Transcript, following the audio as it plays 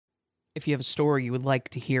If you have a story you would like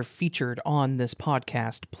to hear featured on this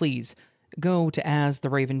podcast, please go to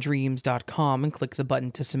astheravendreams.com and click the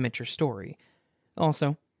button to submit your story.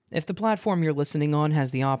 Also, if the platform you're listening on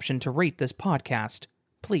has the option to rate this podcast,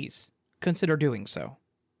 please consider doing so.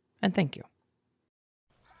 And thank you.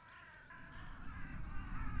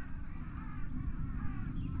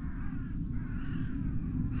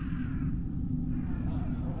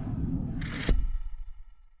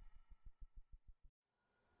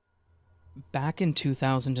 Back in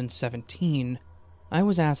 2017, I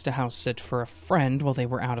was asked to house sit for a friend while they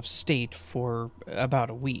were out of state for about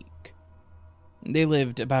a week. They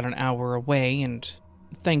lived about an hour away, and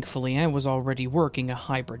thankfully I was already working a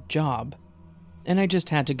hybrid job, and I just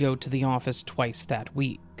had to go to the office twice that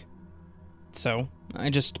week. So, I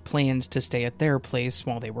just planned to stay at their place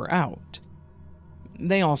while they were out.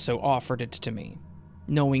 They also offered it to me,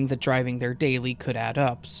 knowing that driving there daily could add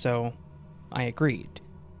up, so I agreed.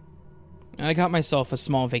 I got myself a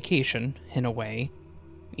small vacation, in a way,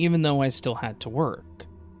 even though I still had to work.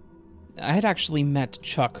 I had actually met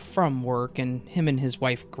Chuck from work, and him and his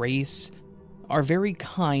wife Grace are very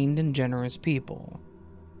kind and generous people.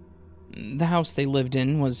 The house they lived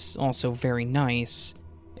in was also very nice,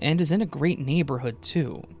 and is in a great neighborhood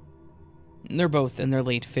too. They're both in their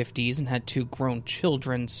late 50s and had 2 grown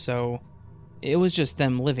children, so it was just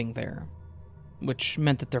them living there, which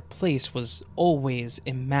meant that their place was always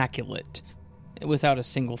immaculate, without a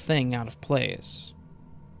single thing out of place.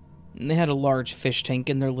 They had a large fish tank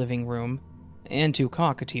in their living room, and 2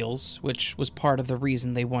 cockatiels, which was part of the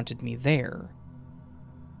reason they wanted me there.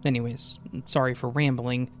 Anyways, sorry for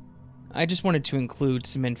rambling. I just wanted to include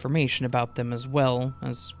some information about them as well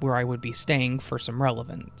as where I would be staying for some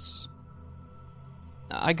relevance.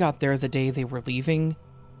 I got there the day they were leaving,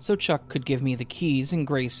 so Chuck could give me the keys and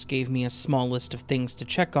Grace gave me a small list of things to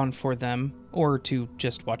check on for them, or to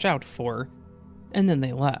just watch out for, and then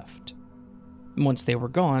they left. Once they were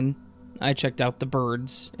gone, I checked out the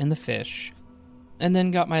birds and the fish, and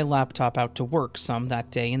then got my laptop out to work some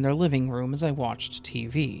that day in their living room as I watched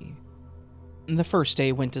TV. The first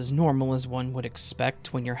day went as normal as one would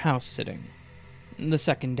expect when you're house sitting. The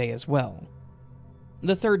second day as well.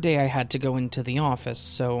 The third day I had to go into the office,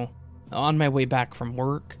 so on my way back from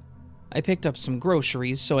work, I picked up some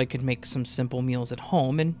groceries so I could make some simple meals at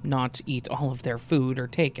home and not eat all of their food or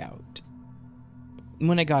takeout.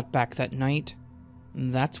 When I got back that night,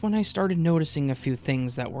 that's when I started noticing a few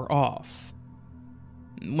things that were off.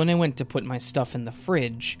 When I went to put my stuff in the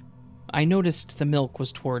fridge, I noticed the milk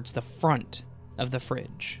was towards the front of the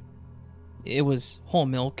fridge. It was whole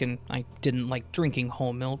milk, and I didn't like drinking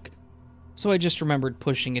whole milk, so I just remembered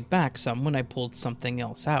pushing it back some when I pulled something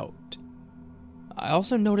else out. I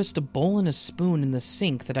also noticed a bowl and a spoon in the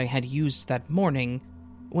sink that I had used that morning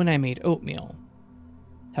when I made oatmeal.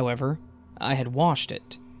 However, I had washed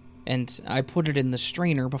it, and I put it in the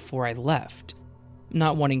strainer before I left,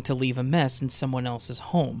 not wanting to leave a mess in someone else's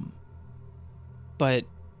home. But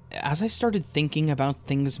as I started thinking about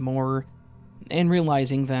things more, and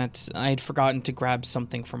realizing that I had forgotten to grab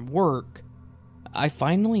something from work, I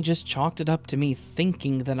finally just chalked it up to me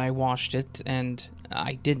thinking that I washed it, and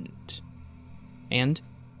I didn't. And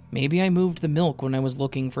maybe I moved the milk when I was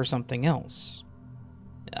looking for something else.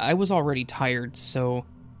 I was already tired, so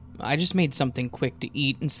I just made something quick to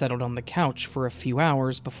eat and settled on the couch for a few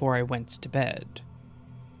hours before I went to bed.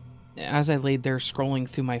 As I laid there scrolling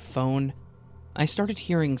through my phone, I started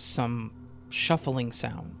hearing some shuffling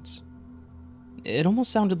sounds. It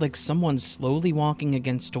almost sounded like someone slowly walking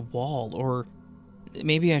against a wall, or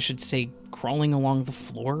maybe I should say crawling along the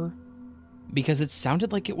floor, because it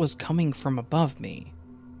sounded like it was coming from above me.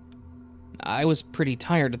 I was pretty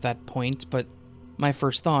tired at that point, but my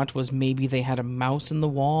first thought was maybe they had a mouse in the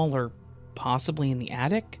wall, or possibly in the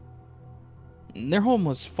attic. Their home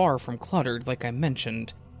was far from cluttered, like I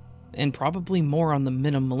mentioned, and probably more on the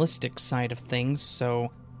minimalistic side of things,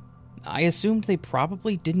 so I assumed they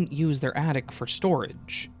probably didn't use their attic for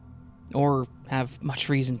storage, or have much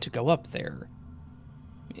reason to go up there.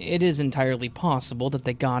 It is entirely possible that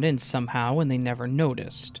they got in somehow and they never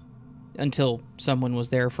noticed, until someone was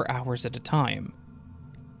there for hours at a time.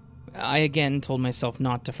 I again told myself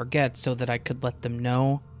not to forget so that I could let them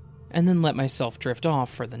know, and then let myself drift off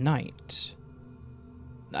for the night.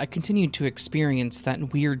 I continued to experience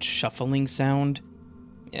that weird shuffling sound,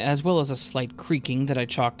 as well as a slight creaking that I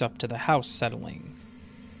chalked up to the house settling.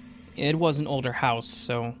 It was an older house,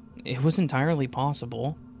 so it was entirely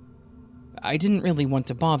possible. I didn't really want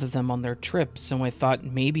to bother them on their trip, so I thought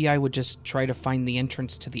maybe I would just try to find the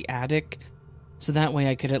entrance to the attic, so that way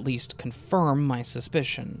I could at least confirm my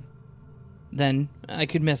suspicion. Then I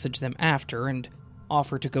could message them after, and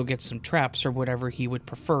offer to go get some traps or whatever he would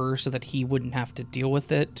prefer so that he wouldn't have to deal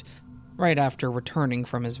with it right after returning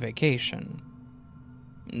from his vacation.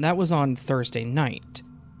 That was on Thursday night,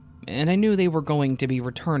 and I knew they were going to be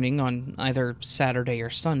returning on either Saturday or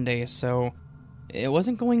Sunday, so it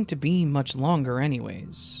wasn't going to be much longer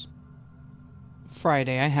anyways.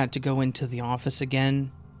 Friday, I had to go into the office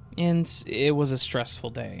again, and it was a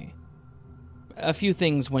stressful day. A few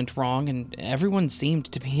things went wrong, and everyone seemed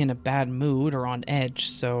to be in a bad mood or on edge,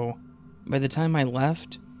 so by the time I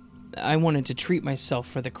left, I wanted to treat myself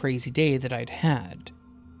for the crazy day that I'd had.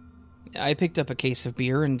 I picked up a case of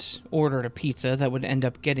beer and ordered a pizza that would end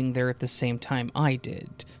up getting there at the same time I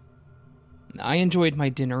did. I enjoyed my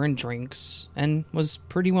dinner and drinks, and was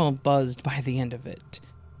pretty well buzzed by the end of it.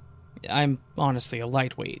 I'm honestly a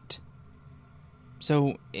lightweight.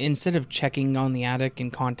 So, instead of checking on the attic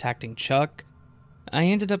and contacting Chuck, I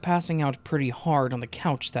ended up passing out pretty hard on the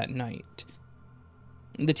couch that night.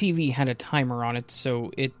 The TV had a timer on it,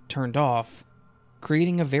 so it turned off,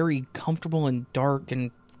 creating a very comfortable and dark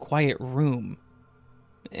and quiet room.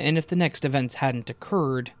 And if the next events hadn't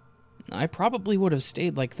occurred, I probably would have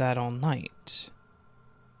stayed like that all night.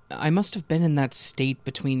 I must have been in that state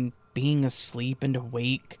between being asleep and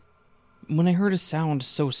awake when I heard a sound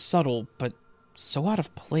so subtle but so out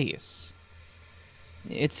of place.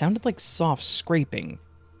 It sounded like soft scraping,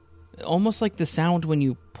 almost like the sound when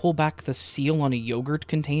you pull back the seal on a yogurt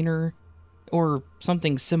container, or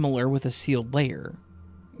something similar with a sealed layer.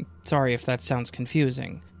 Sorry if that sounds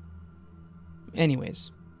confusing.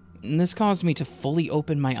 Anyways, this caused me to fully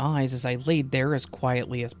open my eyes as I laid there as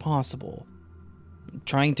quietly as possible,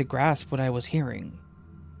 trying to grasp what I was hearing.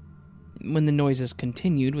 When the noises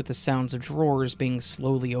continued with the sounds of drawers being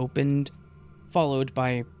slowly opened, followed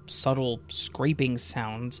by subtle scraping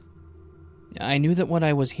sounds, I knew that what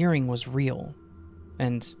I was hearing was real,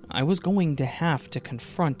 and I was going to have to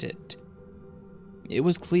confront it. It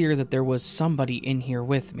was clear that there was somebody in here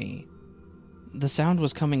with me. The sound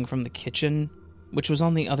was coming from the kitchen, which was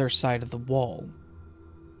on the other side of the wall.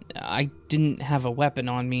 I didn't have a weapon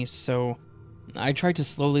on me, so I tried to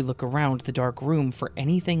slowly look around the dark room for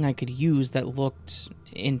anything I could use that looked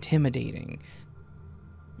intimidating.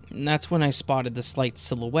 That's when I spotted the slight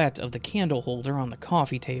silhouette of the candle holder on the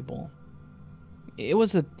coffee table. It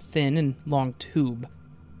was a thin and long tube,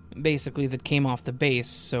 basically that came off the base,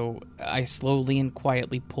 so I slowly and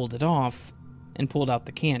quietly pulled it off and pulled out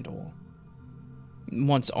the candle.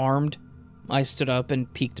 Once armed, I stood up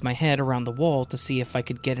and peeked my head around the wall to see if I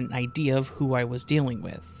could get an idea of who I was dealing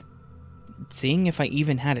with, seeing if I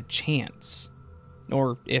even had a chance,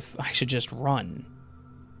 or if I should just run.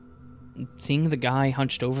 Seeing the guy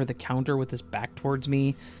hunched over the counter with his back towards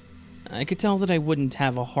me, I could tell that I wouldn't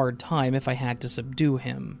have a hard time if I had to subdue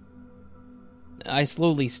him. I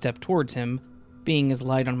slowly stepped towards him, being as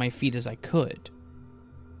light on my feet as I could.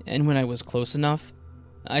 And when I was close enough,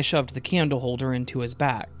 I shoved the candle holder into his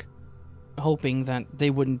back, hoping that they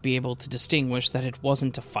wouldn't be able to distinguish that it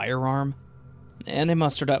wasn't a firearm, and I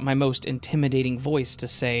mustered up my most intimidating voice to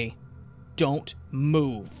say, "Don't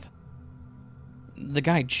move." The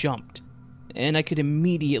guy jumped, and I could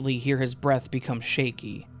immediately hear his breath become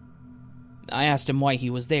shaky. I asked him why he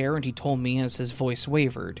was there, and he told me as his voice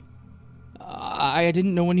wavered. I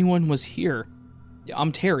didn't know anyone was here.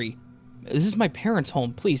 I'm Terry. This is my parents'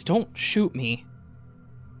 home. Please, don't shoot me."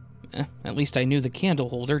 At least I knew the candle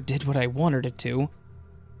holder did what I wanted it to.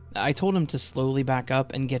 I told him to slowly back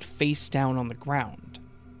up and get face down on the ground,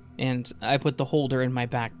 and I put the holder in my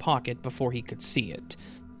back pocket before he could see it.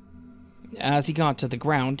 As he got to the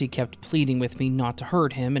ground, he kept pleading with me not to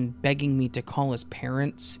hurt him and begging me to call his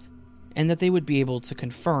parents, and that they would be able to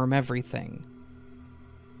confirm everything.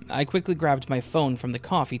 I quickly grabbed my phone from the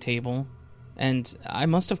coffee table, and I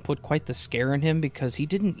must have put quite the scare in him because he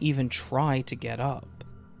didn't even try to get up.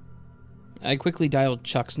 I quickly dialed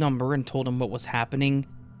Chuck's number and told him what was happening,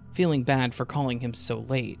 feeling bad for calling him so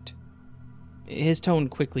late. His tone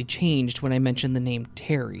quickly changed when I mentioned the name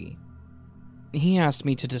Terry. He asked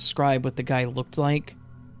me to describe what the guy looked like,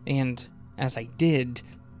 and as I did,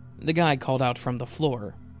 the guy called out from the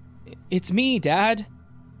floor, "It's me, Dad!"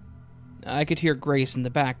 I could hear Grace in the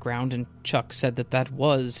background, and Chuck said that that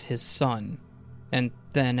was his son, and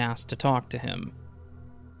then asked to talk to him.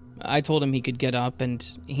 I told him he could get up, and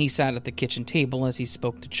he sat at the kitchen table as he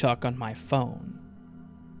spoke to Chuck on my phone.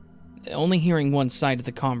 Only hearing one side of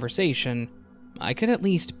the conversation, I could at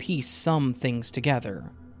least piece some things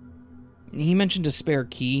together. He mentioned a spare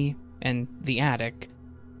key and the attic,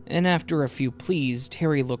 and after a few pleas,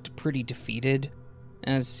 Terry looked pretty defeated,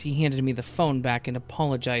 as he handed me the phone back and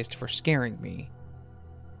apologized for scaring me.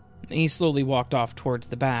 He slowly walked off towards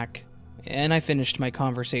the back, and I finished my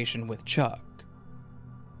conversation with Chuck.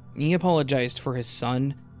 He apologized for his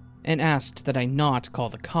son and asked that I not call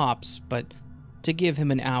the cops, but to give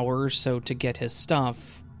him an hour or so to get his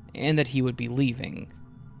stuff, and that he would be leaving,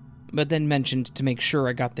 but then mentioned to make sure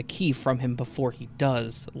I got the key from him before he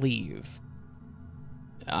does leave.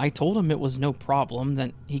 I told him it was no problem,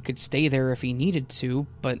 that he could stay there if he needed to,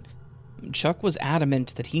 but Chuck was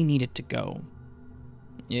adamant that he needed to go.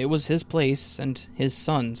 It was his place and his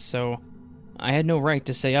son's, so I had no right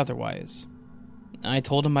to say otherwise. I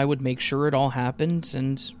told him I would make sure it all happened,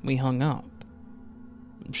 and we hung up.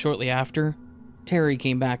 Shortly after, Terry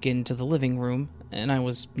came back into the living room, and I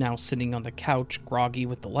was now sitting on the couch, groggy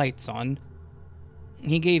with the lights on.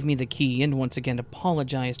 He gave me the key and once again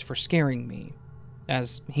apologized for scaring me,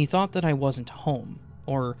 as he thought that I wasn't home,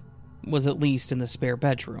 or was at least in the spare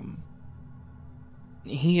bedroom.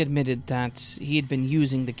 He admitted that he had been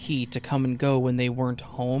using the key to come and go when they weren't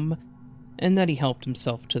home, and that he helped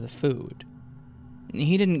himself to the food.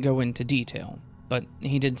 He didn't go into detail, but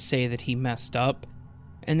he did say that he messed up,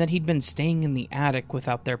 and that he'd been staying in the attic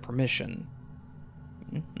without their permission.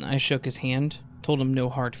 I shook his hand, told him no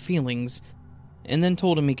hard feelings, and then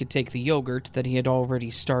told him he could take the yogurt that he had already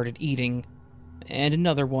started eating, and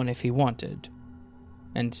another one if he wanted.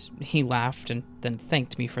 And he laughed and then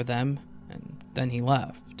thanked me for them, and then he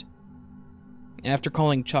left. After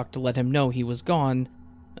calling Chuck to let him know he was gone,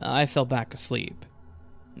 I fell back asleep.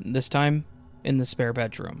 This time, in the spare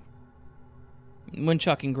bedroom. When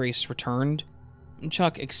Chuck and Grace returned,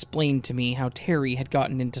 Chuck explained to me how Terry had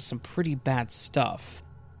gotten into some pretty bad stuff,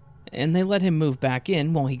 and they let him move back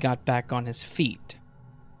in while he got back on his feet.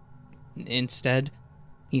 Instead,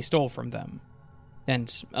 he stole from them,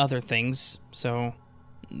 and other things, so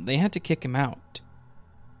they had to kick him out.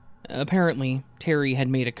 Apparently, Terry had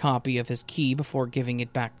made a copy of his key before giving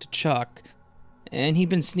it back to Chuck, and he'd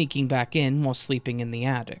been sneaking back in while sleeping in the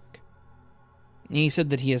attic. He said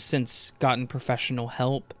that he has since gotten professional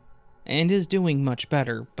help, and is doing much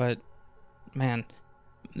better, but man,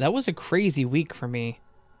 that was a crazy week for me.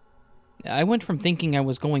 I went from thinking I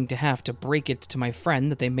was going to have to break it to my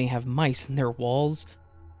friend that they may have mice in their walls,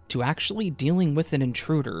 to actually dealing with an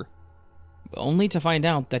intruder, only to find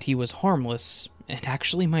out that he was harmless and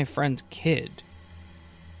actually my friend's kid.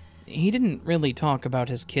 He didn't really talk about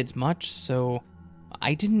his kids much, so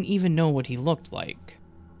I didn't even know what he looked like.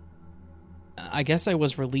 I guess I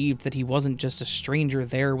was relieved that he wasn't just a stranger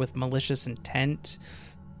there with malicious intent,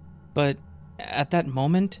 but at that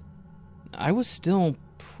moment, I was still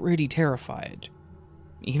pretty terrified,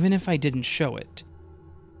 even if I didn't show it.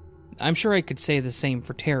 I'm sure I could say the same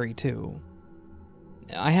for Terry, too.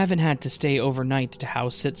 I haven't had to stay overnight to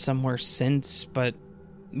house sit somewhere since, but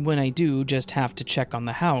when I do just have to check on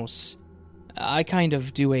the house, I kind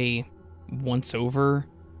of do a once-over,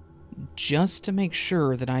 just to make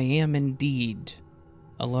sure that I am indeed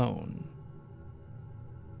alone.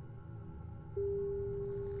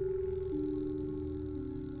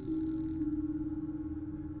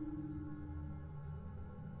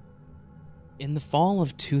 In the fall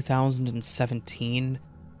of 2017,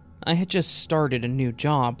 I had just started a new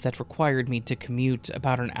job that required me to commute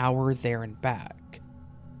about an hour there and back.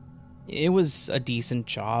 It was a decent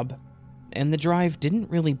job, and the drive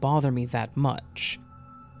didn't really bother me that much,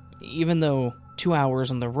 even though 2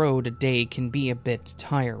 hours on the road a day can be a bit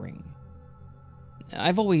tiring.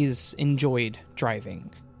 I've always enjoyed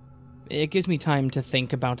driving. It gives me time to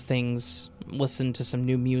think about things, listen to some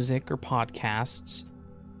new music or podcasts,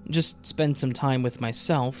 just spend some time with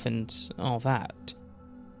myself and all that.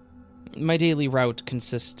 My daily route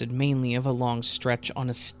consisted mainly of a long stretch on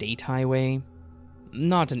a state highway,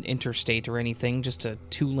 not an interstate or anything, just a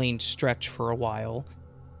 2-lane stretch for a while.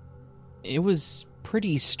 It was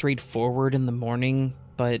pretty straightforward in the morning,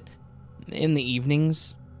 but in the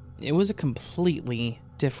evenings, it was a completely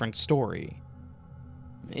different story.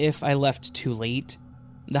 If I left too late,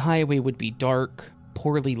 the highway would be dark,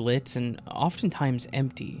 poorly lit, and oftentimes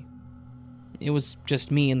empty. It was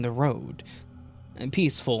just me and the road.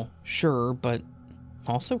 Peaceful, sure, but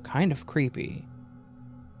also kind of creepy.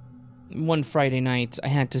 One Friday night, I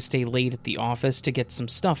had to stay late at the office to get some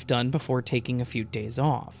stuff done before taking a few days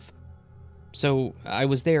off. So I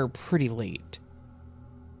was there pretty late.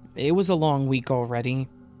 It was a long week already,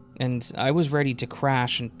 and I was ready to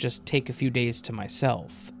crash and just take a few days to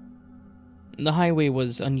myself. The highway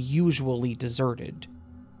was unusually deserted,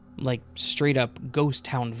 like straight up ghost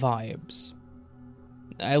town vibes.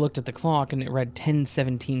 I looked at the clock and it read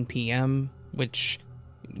 10:17 p.m., which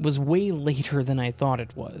was way later than I thought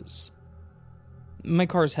it was. My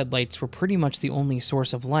car's headlights were pretty much the only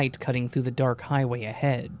source of light cutting through the dark highway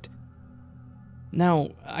ahead. Now,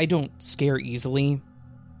 I don't scare easily,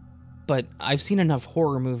 but I've seen enough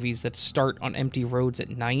horror movies that start on empty roads at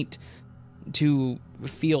night to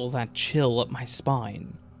feel that chill up my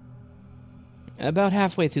spine. About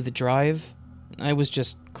halfway through the drive, I was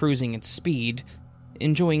just cruising at speed,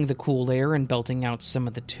 enjoying the cool air and belting out some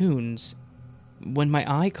of the tunes, when my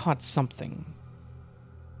eye caught something.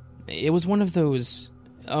 It was one of those,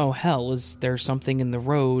 oh hell, is there something in the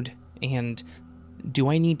road, and do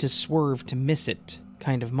I need to swerve to miss it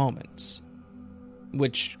kind of moments.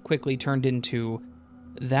 Which quickly turned into,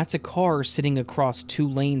 that's a car sitting across 2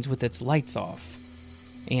 lanes with its lights off,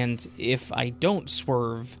 and if I don't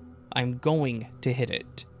swerve, I'm going to hit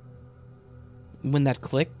it. When that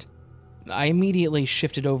clicked, I immediately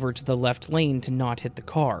shifted over to the left lane to not hit the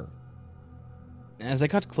car. As I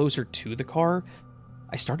got closer to the car,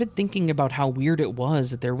 I started thinking about how weird it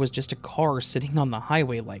was that there was just a car sitting on the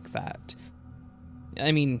highway like that.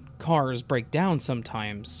 I mean, cars break down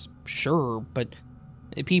sometimes, sure, but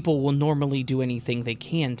people will normally do anything they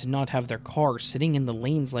can to not have their car sitting in the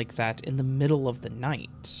lanes like that in the middle of the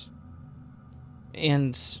night.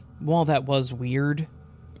 And while that was weird,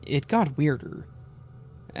 it got weirder.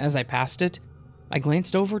 As I passed it, I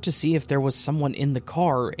glanced over to see if there was someone in the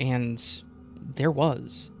car, and there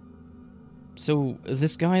was. So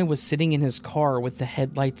this guy was sitting in his car with the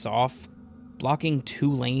headlights off, blocking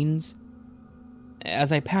 2 lanes.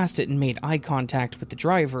 As I passed it and made eye contact with the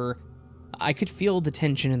driver, I could feel the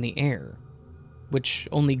tension in the air, which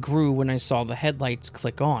only grew when I saw the headlights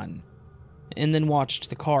click on, and then watched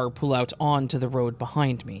the car pull out onto the road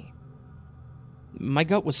behind me. My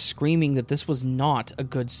gut was screaming that this was not a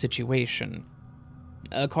good situation.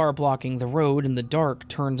 A car blocking the road in the dark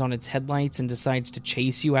turns on its headlights and decides to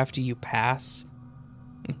chase you after you pass.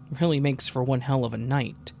 It really makes for one hell of a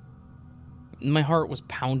night. My heart was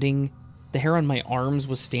pounding, the hair on my arms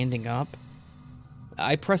was standing up.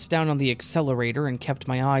 I pressed down on the accelerator and kept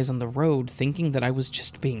my eyes on the road, thinking that I was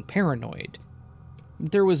just being paranoid.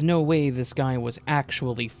 There was no way this guy was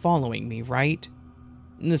actually following me, right?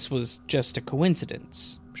 This was just a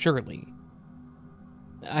coincidence, surely.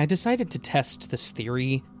 I decided to test this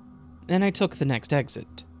theory, and I took the next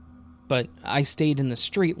exit. But I stayed in the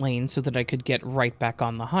straight lane so that I could get right back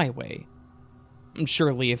on the highway.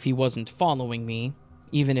 Surely if he wasn't following me,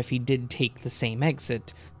 even if he did take the same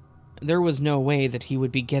exit, there was no way that he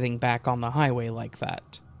would be getting back on the highway like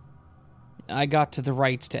that. I got to the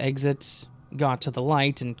right to exit, got to the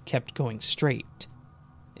light, and kept going straight,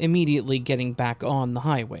 immediately getting back on the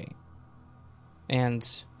highway.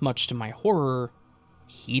 And, much to my horror,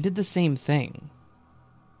 he did the same thing.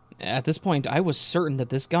 At this point, I was certain that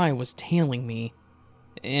this guy was tailing me,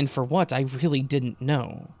 and for what, I really didn't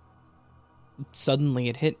know. Suddenly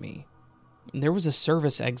it hit me. There was a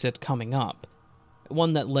service exit coming up,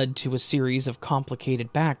 one that led to a series of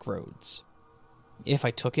complicated back roads. If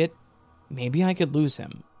I took it, maybe I could lose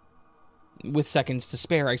him. With seconds to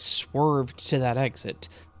spare, I swerved to that exit.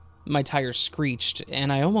 My tires screeched,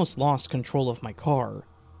 and I almost lost control of my car.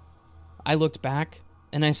 I looked back,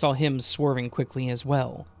 and I saw him swerving quickly as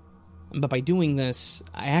well. But by doing this,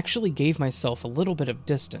 I actually gave myself a little bit of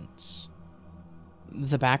distance.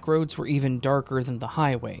 The back roads were even darker than the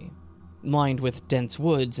highway, lined with dense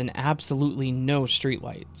woods and absolutely no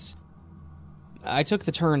streetlights. I took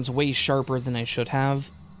the turns way sharper than I should have,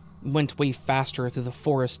 went way faster through the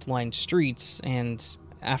forest-lined streets, and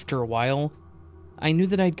after a while, I knew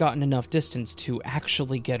that I'd gotten enough distance to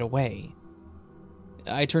actually get away.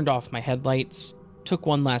 I turned off my headlights, took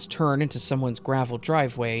one last turn into someone's gravel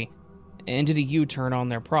driveway, and did a U-turn on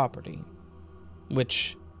their property.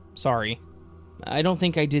 Which, sorry, I don't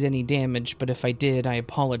think I did any damage, but if I did, I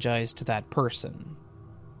apologize to that person.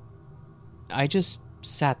 I just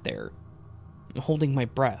sat there, holding my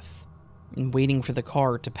breath, and waiting for the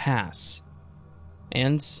car to pass.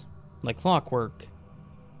 And, like clockwork,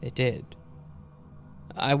 it did.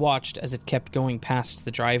 I watched as it kept going past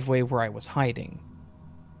the driveway where I was hiding.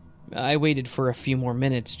 I waited for a few more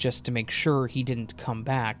minutes just to make sure he didn't come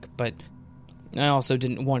back, but I also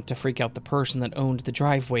didn't want to freak out the person that owned the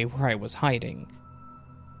driveway where I was hiding.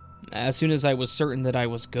 As soon as I was certain that I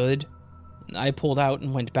was good, I pulled out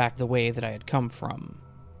and went back the way that I had come from.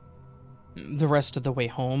 The rest of the way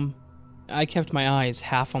home, I kept my eyes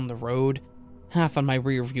half on the road, half on my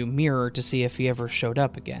rearview mirror to see if he ever showed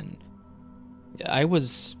up again. I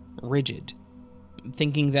was rigid,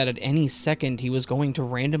 thinking that at any second he was going to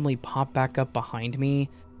randomly pop back up behind me,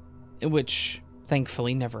 which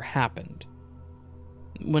thankfully never happened.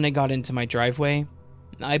 When I got into my driveway,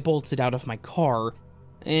 I bolted out of my car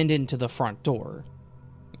and into the front door,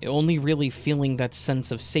 only really feeling that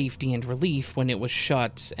sense of safety and relief when it was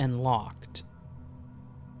shut and locked.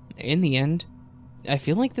 In the end, I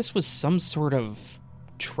feel like this was some sort of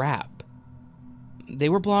trap. They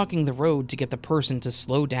were blocking the road to get the person to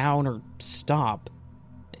slow down or stop,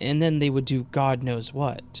 and then they would do God knows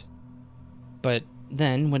what. But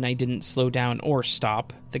then, when I didn't slow down or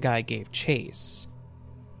stop, the guy gave chase.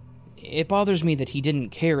 It bothers me that he didn't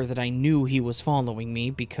care that I knew he was following me,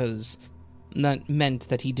 because that meant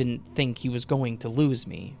that he didn't think he was going to lose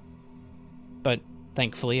me. But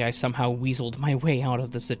thankfully, I somehow weaseled my way out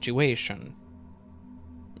of the situation.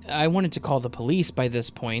 I wanted to call the police by this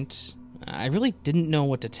point. I really didn't know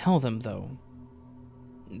what to tell them, though.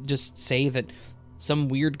 Just say that some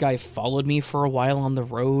weird guy followed me for a while on the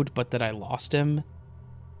road, but that I lost him.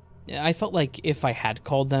 I felt like if I had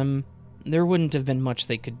called them, there wouldn't have been much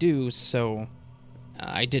they could do, so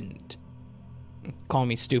I didn't. Call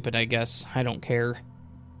me stupid, I guess. I don't care.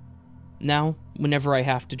 Now, whenever I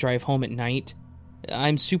have to drive home at night,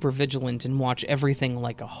 I'm super vigilant and watch everything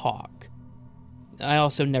like a hawk. I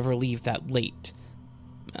also never leave that late.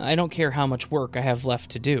 I don't care how much work I have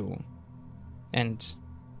left to do. And,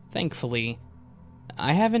 thankfully,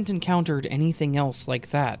 I haven't encountered anything else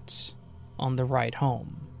like that on the ride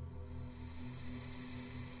home.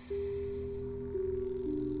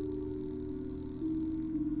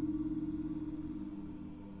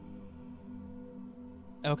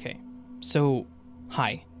 Okay, so,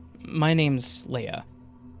 hi. My name's Leia.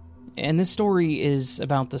 And this story is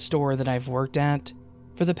about the store that I've worked at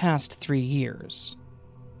for the past 3 years.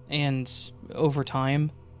 And, over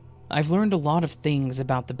time, I've learned a lot of things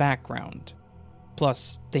about the background.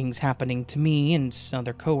 Plus, things happening to me and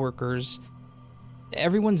other coworkers.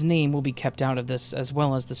 Everyone's name will be kept out of this, as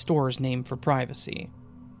well as the store's name for privacy.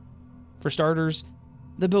 For starters,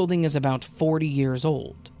 the building is about 40 years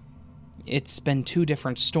old. It's been 2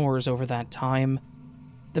 different stores over that time.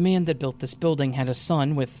 The man that built this building had a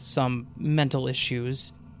son with some mental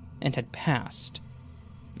issues and had passed,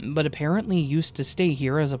 but apparently used to stay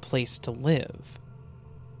here as a place to live.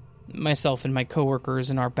 Myself and my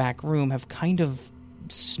coworkers in our back room have kind of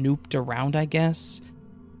snooped around, I guess,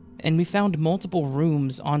 and we found multiple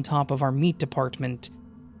rooms on top of our meat department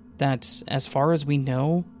that, as far as we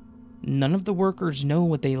know, none of the workers know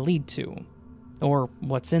what they lead to, or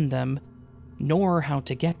what's in them, nor how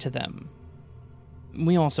to get to them.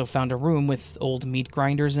 We also found a room with old meat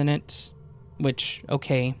grinders in it, which,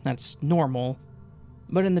 okay, that's normal,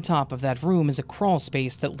 but in the top of that room is a crawl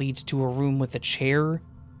space that leads to a room with a chair,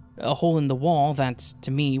 a hole in the wall that,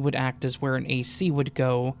 to me, would act as where an AC would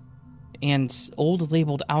go, and old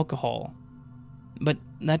labeled alcohol. But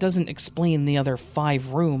that doesn't explain the other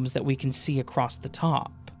 5 rooms that we can see across the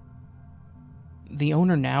top. The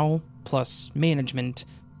owner now, plus management,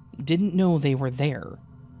 didn't know they were there,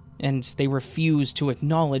 and they refused to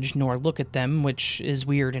acknowledge nor look at them, which is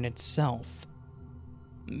weird in itself.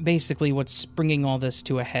 Basically, what's bringing all this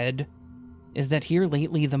to a head is that here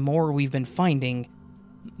lately, the more we've been finding,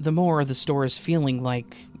 the more the store is feeling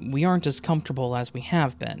like we aren't as comfortable as we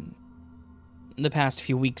have been. The past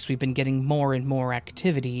few weeks, we've been getting more and more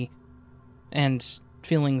activity and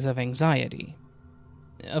feelings of anxiety.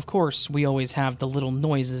 Of course, we always have the little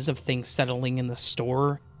noises of things settling in the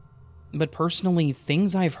store, but personally,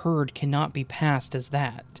 things I've heard cannot be passed as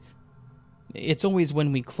that. It's always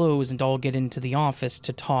when we close and all get into the office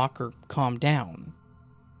to talk or calm down.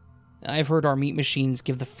 I've heard our meat machines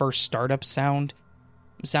give the first startup sound,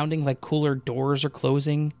 sounding like cooler doors are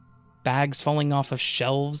closing, bags falling off of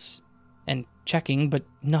shelves, and checking but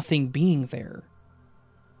nothing being there.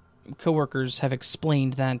 Coworkers have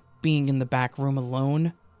explained that being in the back room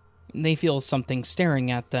alone, they feel something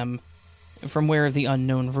staring at them from where the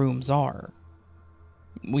unknown rooms are.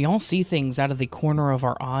 We all see things out of the corner of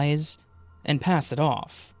our eyes and pass it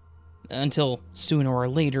off, until sooner or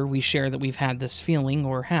later we share that we've had this feeling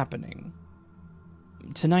or happening.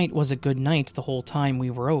 Tonight was a good night the whole time we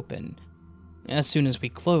were open. As soon as we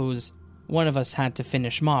close, one of us had to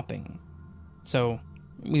finish mopping, so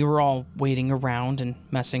we were all waiting around and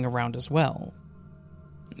messing around as well.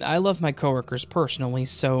 I love my coworkers personally,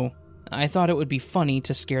 so I thought it would be funny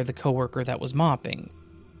to scare the coworker that was mopping.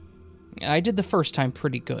 I did the first time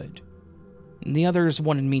pretty good. The others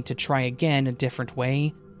wanted me to try again a different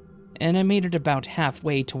way, and I made it about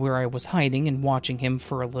halfway to where I was hiding and watching him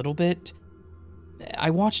for a little bit.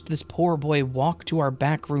 I watched this poor boy walk to our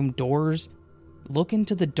back room doors, look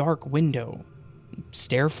into the dark window,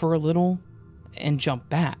 stare for a little, and jump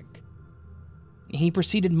back. He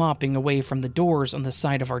proceeded mopping away from the doors on the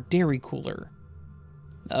side of our dairy cooler.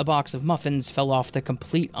 A box of muffins fell off the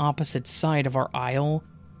complete opposite side of our aisle,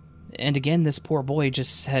 and again this poor boy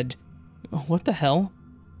just said, "What the hell?"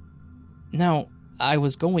 Now, I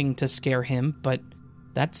was going to scare him, but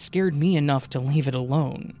that scared me enough to leave it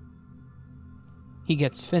alone. He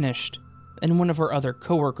gets finished, and one of our other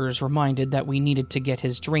coworkers reminded that we needed to get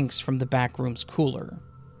his drinks from the back room's cooler.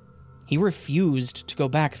 He refused to go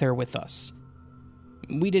back there with us.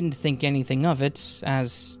 We didn't think anything of it,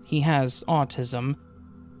 as he has autism,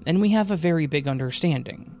 and we have a very big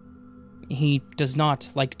understanding. He does not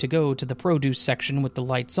like to go to the produce section with the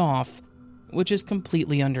lights off, which is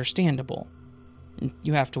completely understandable.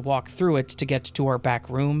 You have to walk through it to get to our back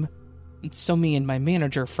room, so me and my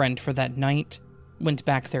manager friend for that night went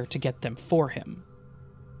back there to get them for him.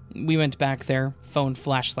 We went back there, phone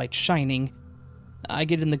flashlight shining. I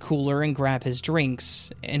get in the cooler and grab his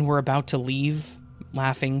drinks, and we're about to leave,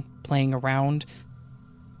 laughing, playing around.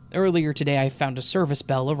 Earlier today, I found a service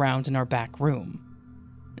bell around in our back room.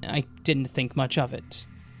 I didn't think much of it.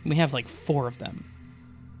 We have like 4 of them.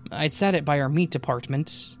 I'd sat it by our meat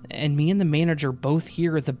department, and me and the manager both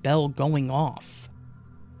hear the bell going off.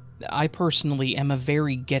 I personally am a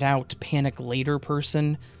very get-out, panic-later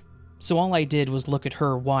person, so all I did was look at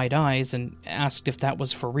her wide eyes and asked if that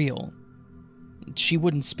was for real. She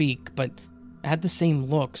wouldn't speak, but had the same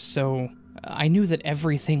look, so I knew that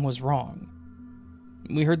everything was wrong.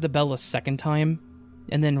 We heard the bell a second time,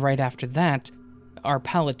 and then right after that, our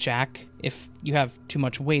pallet jack, if you have too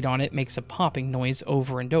much weight on it, makes a popping noise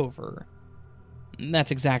over and over.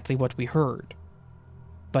 That's exactly what we heard.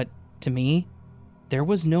 But to me, there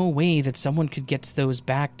was no way that someone could get those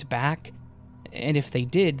back to back, and if they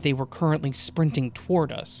did, they were currently sprinting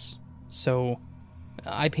toward us. So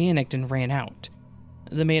I panicked and ran out,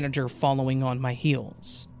 the manager following on my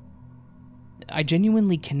heels. I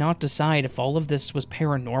genuinely cannot decide if all of this was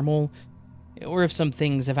paranormal, or if some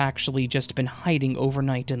things have actually just been hiding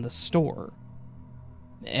overnight in the store.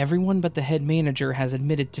 Everyone but the head manager has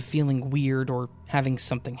admitted to feeling weird or having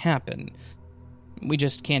something happen. We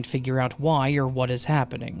just can't figure out why or what is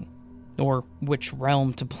happening, or which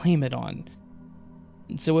realm to blame it on.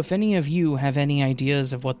 So if any of you have any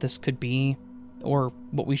ideas of what this could be, or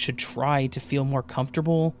what we should try to feel more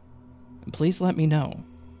comfortable, please let me know.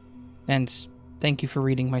 And thank you for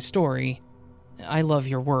reading my story. I love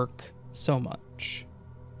your work so much.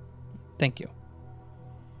 Thank you.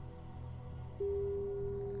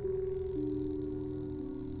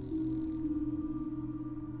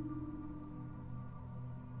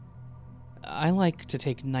 I like to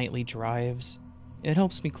take nightly drives. It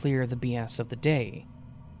helps me clear the BS of the day.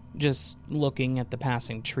 Just looking at the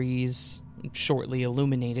passing trees, shortly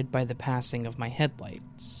illuminated by the passing of my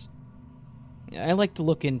headlights. I like to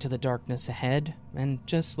look into the darkness ahead and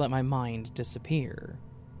just let my mind disappear.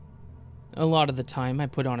 A lot of the time, I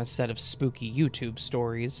put on a set of spooky YouTube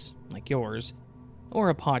stories, like yours, or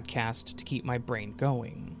a podcast to keep my brain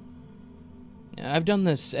going. I've done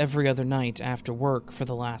this every other night after work for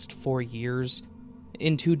the last 4 years,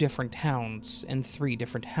 in 2 different towns and 3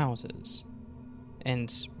 different houses.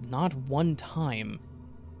 And not one time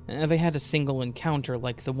have I had a single encounter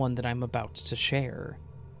like the one that I'm about to share.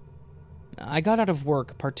 I got out of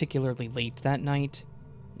work particularly late that night.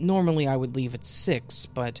 Normally I would leave at 6,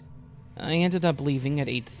 but I ended up leaving at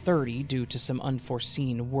 8:30 due to some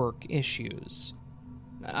unforeseen work issues.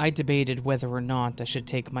 I debated whether or not I should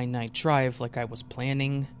take my night drive like I was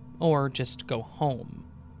planning, or just go home.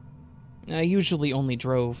 I usually only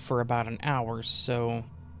drove for about an hour, so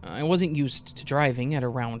I wasn't used to driving at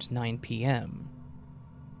around 9 p.m.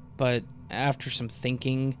 But after some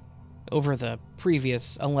thinking, over the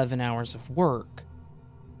previous 11 hours of work,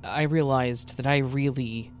 I realized that I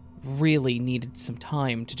really needed some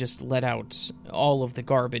time to just let out all of the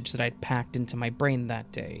garbage that I'd packed into my brain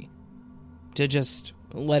that day. To just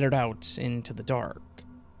let it out into the dark.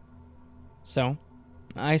 So,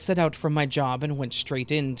 I set out from my job and went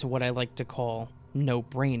straight into what I like to call no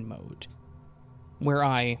brain mode, where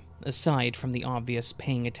I, aside from the obvious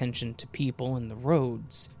paying attention to people and the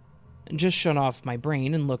roads, just shut off my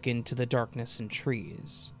brain and look into the darkness and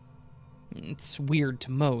trees. It's weird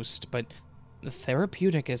to most, but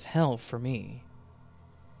therapeutic as hell for me.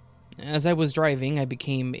 As I was driving, I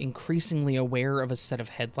became increasingly aware of a set of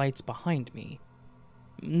headlights behind me.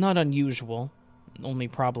 Not unusual, only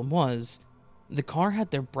problem was, the car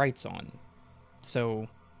had their brights on, so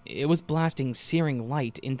it was blasting searing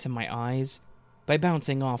light into my eyes by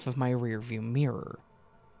bouncing off of my rearview mirror.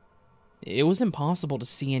 It was impossible to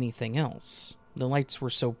see anything else. The lights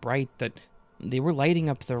were so bright that they were lighting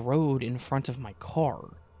up the road in front of my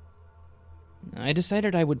car. I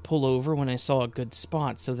decided I would pull over when I saw a good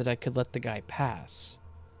spot so that I could let the guy pass.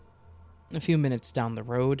 A few minutes down the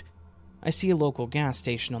road, I see a local gas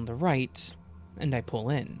station on the right, and I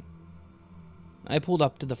pull in. I pulled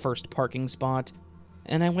up to the first parking spot,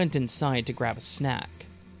 and I went inside to grab a snack.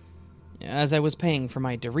 As I was paying for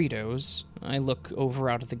my Doritos, I look over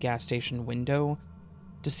out of the gas station window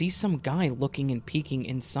to see some guy looking and peeking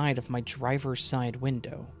inside of my driver's side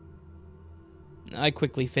window. I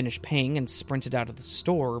quickly finished paying and sprinted out of the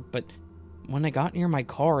store, but when I got near my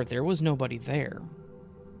car, there was nobody there.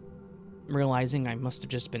 Realizing I must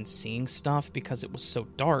have just been seeing stuff because it was so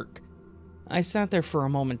dark, I sat there for a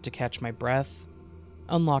moment to catch my breath,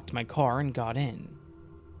 unlocked my car, and got in.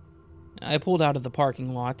 I pulled out of the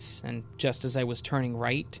parking lot, and just as I was turning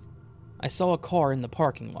right, I saw a car in the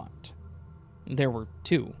parking lot. There were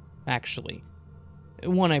two, actually.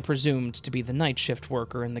 One I presumed to be the night shift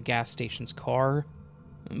worker in the gas station's car,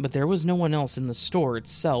 but there was no one else in the store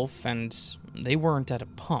itself, and they weren't at a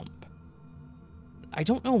pump. I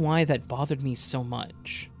don't know why that bothered me so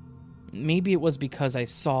much. Maybe it was because I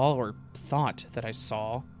saw, or thought that I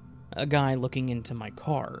saw, a guy looking into my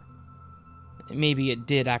car. Maybe it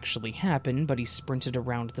did actually happen, but he sprinted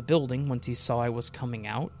around the building once he saw I was coming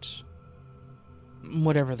out.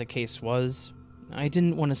 Whatever the case was, I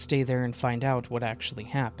didn't want to stay there and find out what actually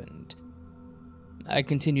happened. I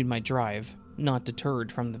continued my drive, not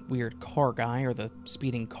deterred from the weird car guy or the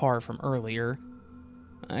speeding car from earlier.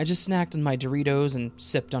 I just snacked on my Doritos and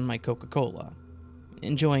sipped on my Coca-Cola,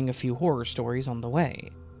 enjoying a few horror stories on the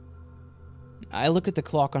way. I look at the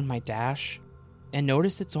clock on my dash and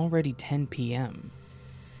notice it's already 10 p.m.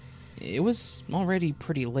 It was already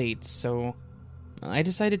pretty late, so I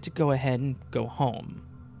decided to go ahead and go home,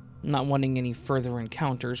 not wanting any further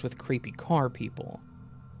encounters with creepy car people.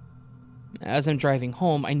 As I'm driving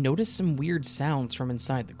home, I noticed some weird sounds from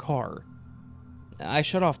inside the car. I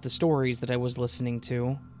shut off the stories that I was listening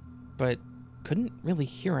to, but couldn't really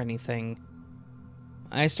hear anything.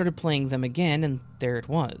 I started playing them again, and there it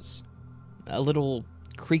was. A little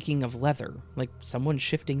creaking of leather, like someone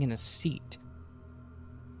shifting in a seat.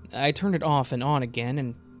 I turned it off and on again,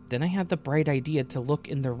 and then I had the bright idea to look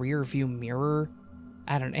in the rear view mirror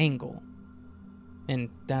at an angle. And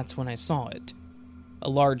that's when I saw it. A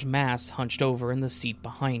large mass hunched over in the seat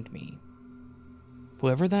behind me.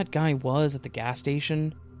 Whoever that guy was at the gas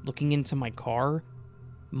station, looking into my car,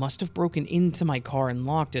 must have broken into my car and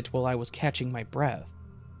locked it while I was catching my breath.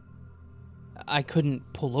 I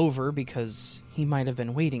couldn't pull over because he might have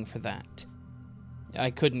been waiting for that.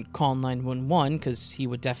 I couldn't call 911 because he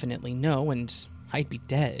would definitely know and I'd be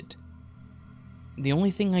dead. The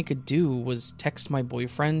only thing I could do was text my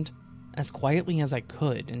boyfriend as quietly as I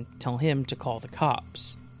could and tell him to call the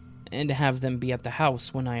cops, and to have them be at the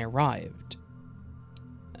house when I arrived.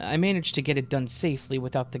 I managed to get it done safely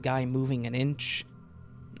without the guy moving an inch.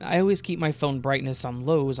 I always keep my phone brightness on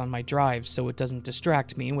lows on my drive so it doesn't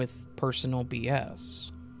distract me with personal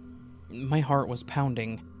BS. My heart was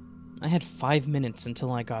pounding. I had 5 minutes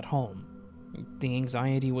until I got home. The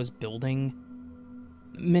anxiety was building.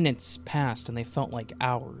 Minutes passed and they felt like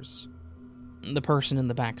hours. The person in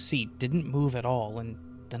the back seat didn't move at all, and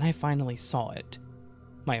then I finally saw it.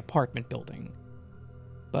 My apartment building.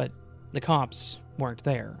 But the cops weren't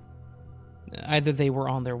there. Either they were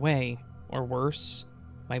on their way, or worse,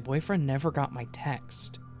 my boyfriend never got my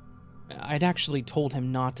text. I'd actually told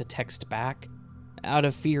him not to text back, out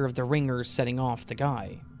of fear of the ringers setting off the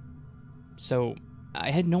guy. So, I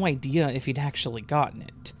had no idea if he'd actually gotten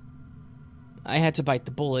it. I had to bite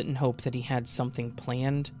the bullet and hope that he had something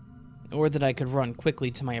planned, or that I could run quickly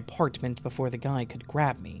to my apartment before the guy could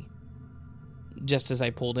grab me. Just as I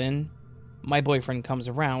pulled in, my boyfriend comes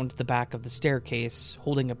around the back of the staircase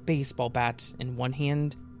holding a baseball bat in one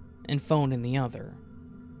hand and phone in the other.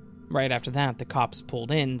 Right after that, the cops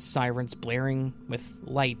pulled in, sirens blaring, with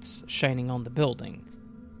lights shining on the building.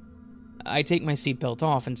 I take my seatbelt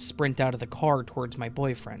off and sprint out of the car towards my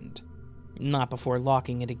boyfriend, not before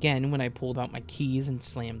locking it again when I pulled out my keys and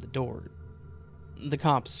slammed the door. The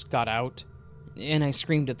cops got out, and I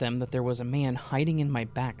screamed at them that there was a man hiding in my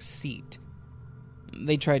back seat.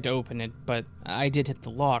 They tried to open it, but I did hit the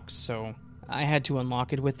lock, so I had to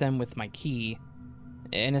unlock it with them with my key,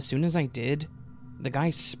 and as soon as I did, the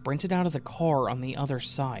guy sprinted out of the car on the other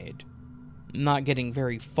side, not getting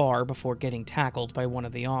very far before getting tackled by one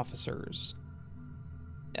of the officers.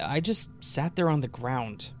 I just sat there on the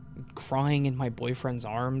ground, crying in my boyfriend's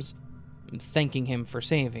arms, thanking him for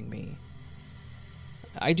saving me.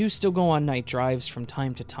 I do still go on night drives from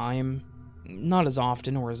time to time, not as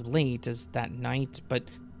often or as late as that night, but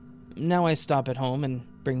now I stop at home and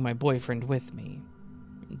bring my boyfriend with me,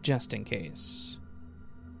 just in case.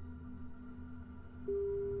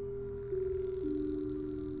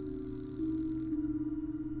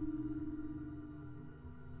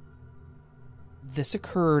 This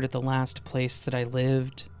occurred at the last place that I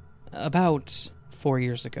lived about 4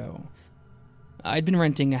 years ago. I'd been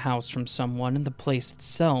renting a house from someone, and the place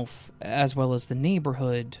itself, as well as the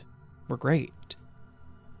neighborhood, were great.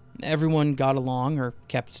 Everyone got along or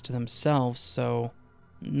kept to themselves, so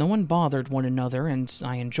no one bothered one another, and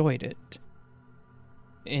I enjoyed it.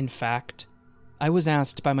 In fact, I was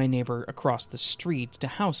asked by my neighbor across the street to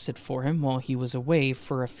house sit for him while he was away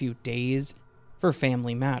for a few days for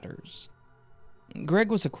family matters. Greg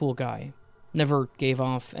was a cool guy, never gave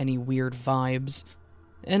off any weird vibes,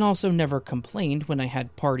 and also never complained when I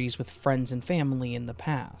had parties with friends and family in the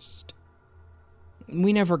past.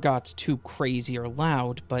 We never got too crazy or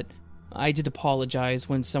loud, but I did apologize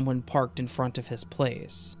when someone parked in front of his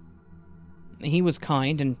place. He was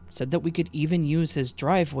kind and said that we could even use his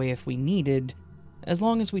driveway if we needed, as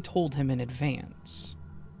long as we told him in advance.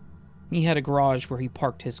 He had a garage where he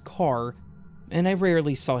parked his car, and I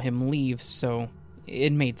rarely saw him leave, so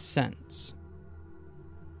it made sense.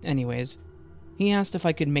 Anyways, he asked if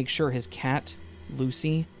I could make sure his cat,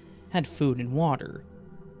 Lucy, had food and water,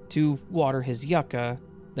 to water his yucca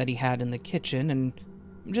that he had in the kitchen, and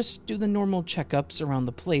just do the normal checkups around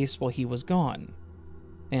the place while he was gone.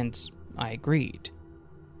 And I agreed.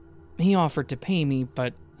 He offered to pay me,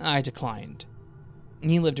 but I declined.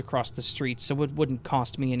 He lived across the street, so it wouldn't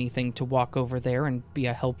cost me anything to walk over there and be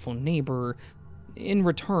a helpful neighbor in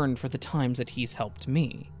return for the times that he's helped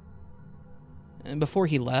me. Before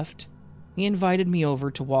he left, he invited me over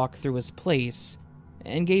to walk through his place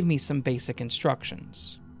and gave me some basic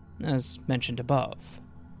instructions, as mentioned above.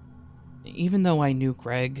 Even though I knew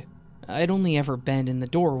Greg, I'd only ever been in the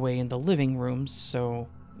doorway in the living room, so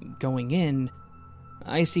going in,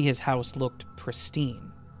 I see his house looked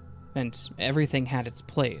pristine, and everything had its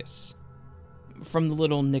place. From the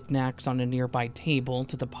little knickknacks on a nearby table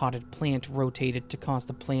to the potted plant rotated to cause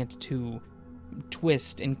the plant to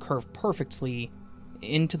twist and curve perfectly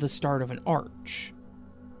into the start of an arch.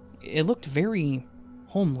 It looked very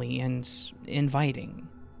homely and inviting.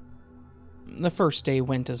 The first day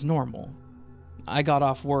went as normal. I got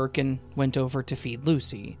off work and went over to feed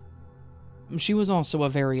Lucy. She was also a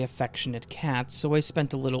very affectionate cat, so I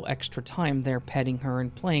spent a little extra time there petting her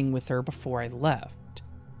and playing with her before I left.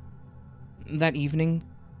 That evening,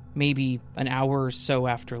 maybe an hour or so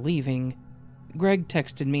after leaving, Greg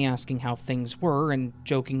texted me asking how things were and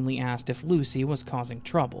jokingly asked if Lucy was causing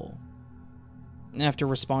trouble. After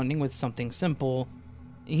responding with something simple,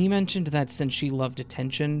 he mentioned that since she loved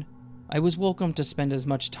attention, I was welcome to spend as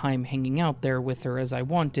much time hanging out there with her as I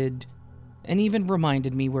wanted, and even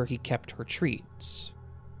reminded me where he kept her treats.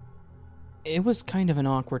 It was kind of an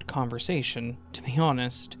awkward conversation, to be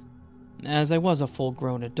honest, as I was a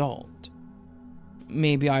full-grown adult.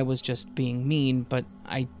 Maybe I was just being mean, but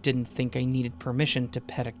I didn't think I needed permission to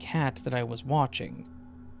pet a cat that I was watching.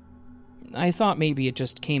 I thought maybe it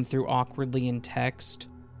just came through awkwardly in text,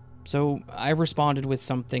 so I responded with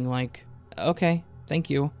something like, "Okay, thank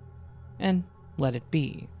you," and let it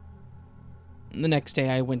be. The next day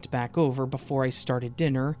I went back over before I started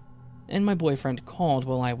dinner, and my boyfriend called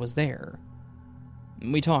while I was there.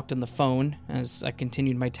 We talked on the phone as I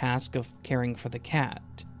continued my task of caring for the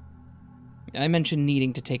cat. I mentioned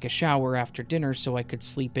needing to take a shower after dinner so I could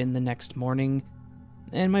sleep in the next morning,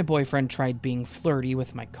 and my boyfriend tried being flirty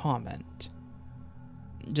with my comment.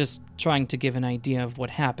 Just trying to give an idea of what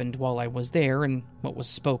happened while I was there and what was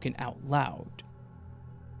spoken out loud.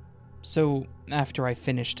 So, after I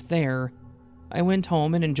finished there, I went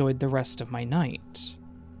home and enjoyed the rest of my night.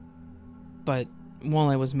 But while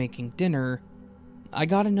I was making dinner, I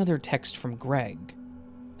got another text from Greg,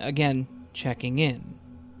 again checking in.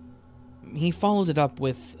 He followed it up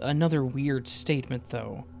with another weird statement,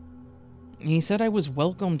 though. He said I was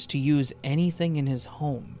welcomed to use anything in his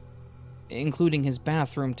home, including his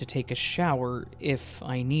bathroom, to take a shower if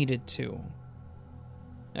I needed to.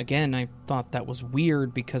 Again, I thought that was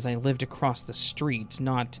weird because I lived across the street,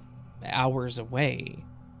 not hours away.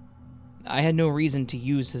 I had no reason to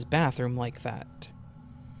use his bathroom like that.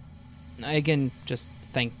 I again just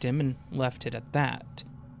thanked him and left it at that.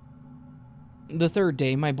 The third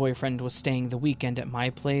day, my boyfriend was staying the weekend at my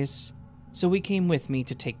place, so he came with me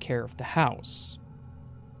to take care of the house.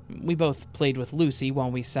 We both played with Lucy while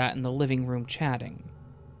we sat in the living room chatting.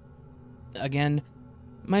 Again,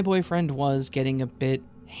 my boyfriend was getting a bit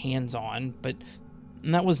hands-on, but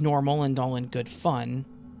that was normal and all in good fun,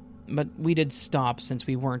 but we did stop since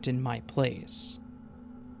we weren't in my place.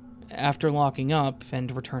 After locking up and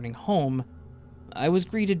returning home, I was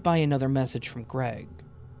greeted by another message from Greg.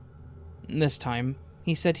 This time,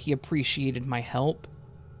 he said he appreciated my help,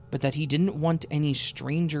 but that he didn't want any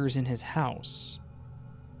strangers in his house.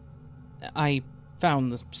 I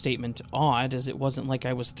found the statement odd, as it wasn't like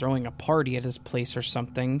I was throwing a party at his place or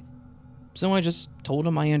something, so I just told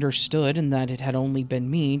him I understood and that it had only been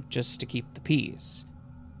me just to keep the peace.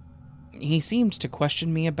 He seemed to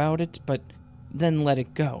question me about it, but then let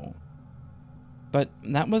it go. But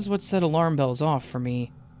that was what set alarm bells off for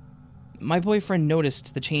me. My boyfriend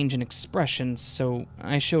noticed the change in expression, so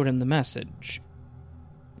I showed him the message.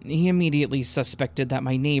 He immediately suspected that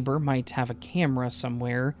my neighbor might have a camera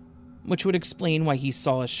somewhere, which would explain why he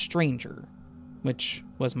saw a stranger, which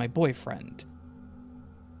was my boyfriend.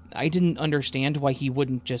 I didn't understand why he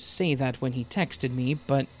wouldn't just say that when he texted me,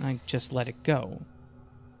 but I just let it go.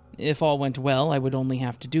 If all went well, I would only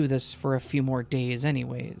have to do this for a few more days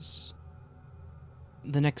anyways.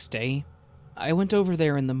 The next day, I went over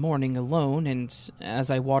there in the morning alone, and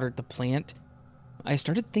as I watered the plant, I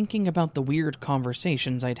started thinking about the weird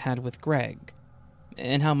conversations I'd had with Greg,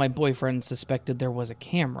 and how my boyfriend suspected there was a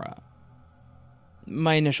camera.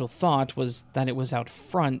 My initial thought was that it was out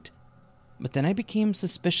front, but then I became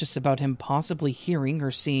suspicious about him possibly hearing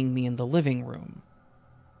or seeing me in the living room.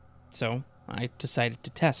 So I decided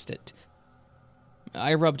to test it.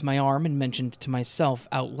 I rubbed my arm and mentioned to myself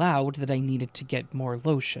out loud that I needed to get more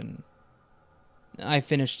lotion. I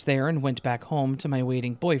finished there and went back home to my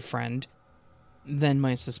waiting boyfriend. Then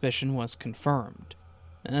my suspicion was confirmed,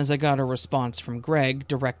 as I got a response from Greg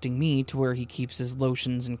directing me to where he keeps his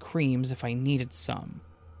lotions and creams if I needed some.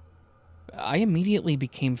 I immediately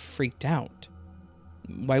became freaked out.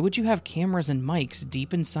 Why would you have cameras and mics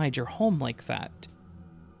deep inside your home like that?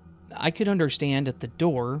 I could understand at the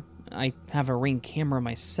door. I have a Ring camera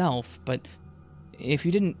myself, but if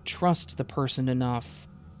you didn't trust the person enough,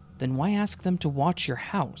 then why ask them to watch your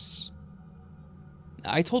house?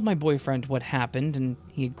 I told my boyfriend what happened, and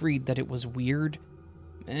he agreed that it was weird,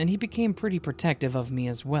 and he became pretty protective of me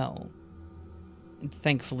as well.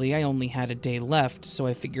 Thankfully, I only had a day left, so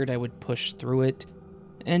I figured I would push through it,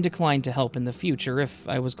 and decline to help in the future if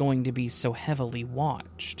I was going to be so heavily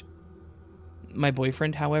watched. My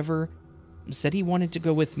boyfriend, however, said he wanted to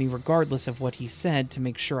go with me regardless of what he said to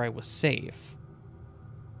make sure I was safe.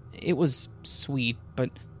 It was sweet, but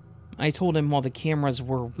I told him while the cameras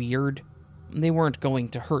were weird, they weren't going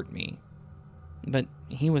to hurt me. But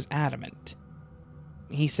he was adamant.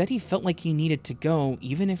 He said he felt like he needed to go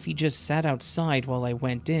even if he just sat outside while I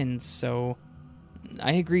went in, so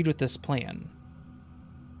I agreed with this plan.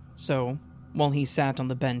 So, while he sat on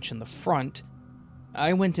the bench in the front,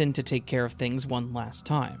 I went in to take care of things one last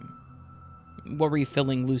time. While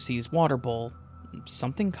refilling Lucy's water bowl,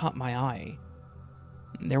 something caught my eye.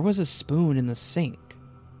 There was a spoon in the sink.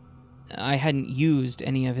 I hadn't used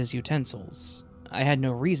any of his utensils. I had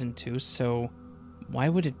no reason to, so why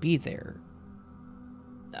would it be there?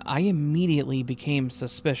 I immediately became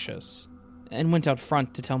suspicious, and went out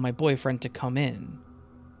front to tell my boyfriend to come in.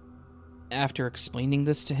 After explaining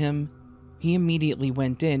this to him, he immediately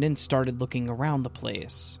went in and started looking around the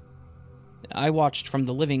place. I watched from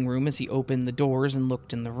the living room as he opened the doors and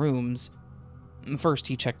looked in the rooms. First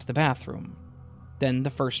he checked the bathroom, then the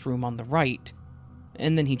first room on the right,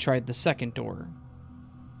 and then he tried the second door.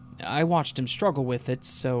 I watched him struggle with it,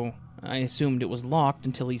 so I assumed it was locked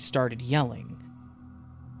until he started yelling.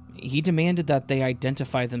 He demanded that they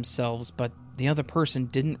identify themselves, but the other person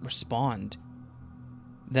didn't respond.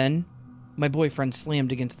 Then, my boyfriend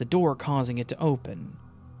slammed against the door, causing it to open.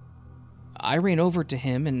 I ran over to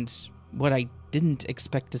him, and what I didn't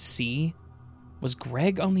expect to see was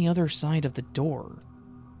Greg on the other side of the door.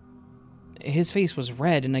 His face was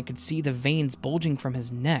red, and I could see the veins bulging from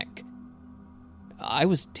his neck. I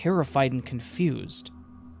was terrified and confused,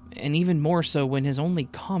 and even more so when his only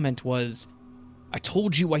comment was, "I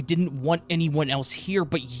told you I didn't want anyone else here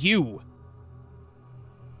but you."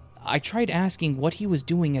 I tried asking what he was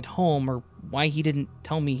doing at home or why he didn't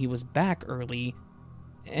tell me he was back early,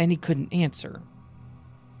 and he couldn't answer.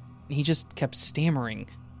 He just kept stammering,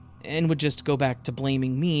 and would just go back to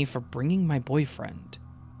blaming me for bringing my boyfriend.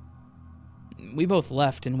 We both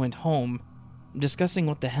left and went home, discussing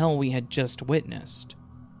what the hell we had just witnessed.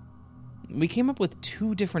 We came up with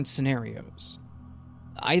two different scenarios.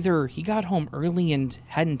 Either he got home early and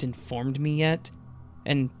hadn't informed me yet,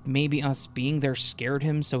 and maybe us being there scared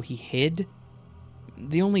him so he hid.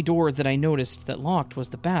 The only door that I noticed that locked was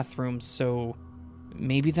the bathroom, so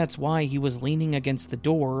maybe that's why he was leaning against the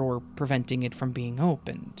door or preventing it from being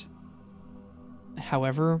opened.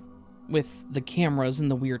 However, with the cameras and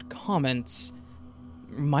the weird comments,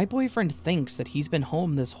 my boyfriend thinks that he's been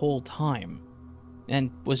home this whole time,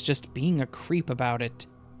 and was just being a creep about it.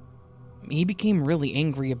 He became really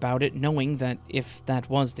angry about it, knowing that if that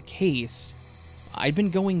was the case, I'd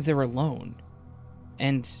been going there alone,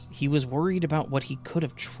 and he was worried about what he could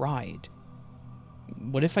have tried.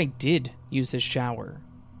 What if I did use his shower?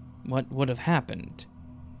 What would have happened?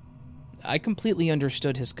 I completely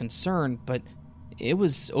understood his concern, but it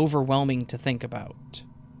was overwhelming to think about.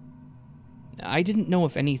 I didn't know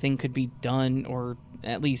if anything could be done, or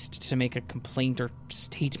at least to make a complaint or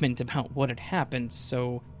statement about what had happened,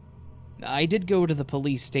 so I did go to the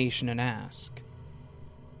police station and ask.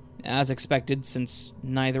 As expected, since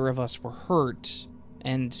neither of us were hurt,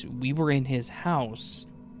 and we were in his house,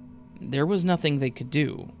 there was nothing they could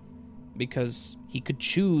do, because he could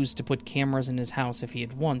choose to put cameras in his house if he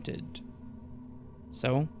had wanted.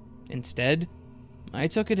 So, instead, I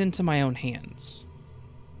took it into my own hands.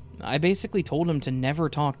 I basically told him to never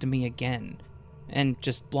talk to me again, and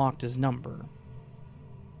just blocked his number.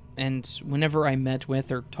 And whenever I met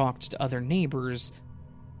with or talked to other neighbors,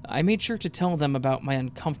 I made sure to tell them about my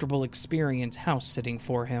uncomfortable experience house-sitting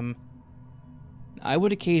for him. I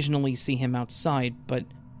would occasionally see him outside, but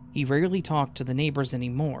he rarely talked to the neighbors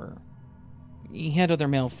anymore. He had other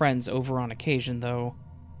male friends over on occasion, though.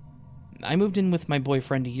 I moved in with my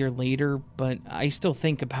boyfriend a year later, but I still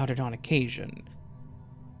think about it on occasion.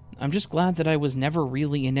 I'm just glad that I was never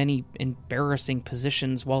really in any embarrassing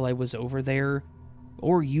positions while I was over there,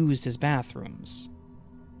 or used his bathrooms,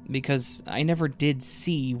 because I never did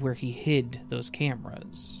see where he hid those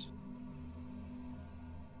cameras.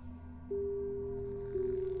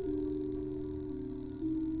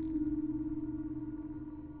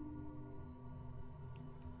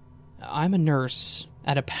 I'm a nurse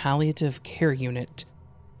at a palliative care unit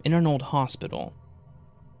in an old hospital.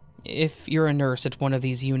 If you're a nurse at one of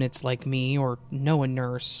these units like me, or know a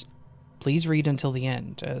nurse, please read until the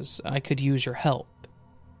end, as I could use your help.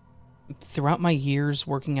 Throughout my years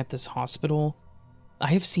working at this hospital, I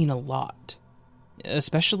have seen a lot,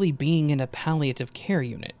 especially being in a palliative care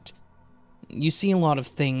unit. You see a lot of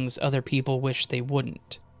things other people wish they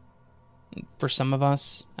wouldn't. For some of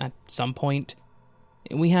us, at some point,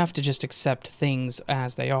 we have to just accept things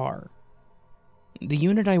as they are. The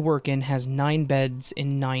unit I work in has 9 beds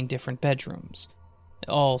in 9 different bedrooms,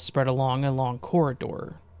 all spread along a long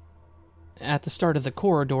corridor. At the start of the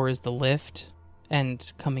corridor is the lift,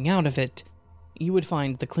 and coming out of it, you would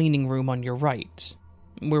find the cleaning room on your right,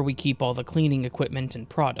 where we keep all the cleaning equipment and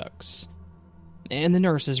products, and the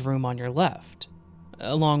nurse's room on your left,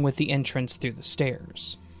 along with the entrance through the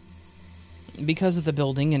stairs. Because of the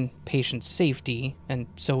building and patient safety, and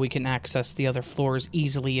so we can access the other floors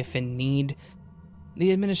easily if in need,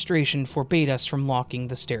 the administration forbade us from locking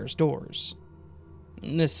the stairs doors.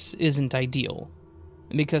 This isn't ideal,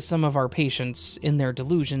 because some of our patients, in their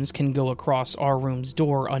delusions, can go across our room's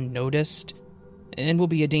door unnoticed, and will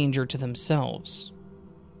be a danger to themselves.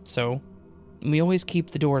 So, we always keep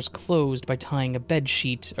the doors closed by tying a bed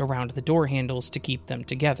sheet around the door handles to keep them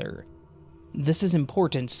together. This is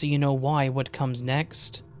important so you know why what comes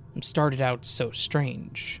next started out so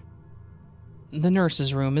strange. The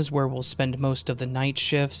nurse's room is where we'll spend most of the night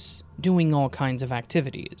shifts, doing all kinds of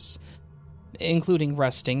activities, including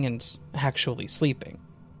resting and actually sleeping.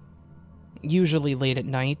 Usually late at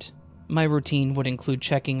night, my routine would include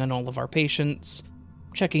checking on all of our patients,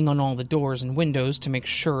 checking on all the doors and windows to make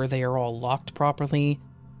sure they are all locked properly,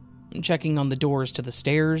 checking on the doors to the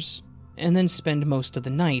stairs, and then spend most of the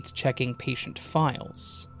night checking patient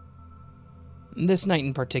files. This night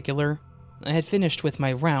in particular, I had finished with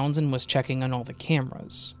my rounds and was checking on all the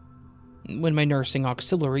cameras, when my nursing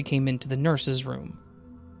auxiliary came into the nurse's room.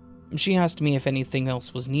 She asked me if anything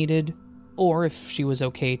else was needed, or if she was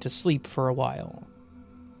okay to sleep for a while.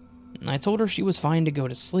 I told her she was fine to go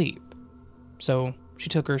to sleep, so she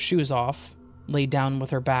took her shoes off, laid down with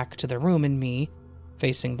her back to the room and me,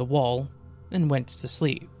 facing the wall, and went to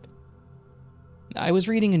sleep. I was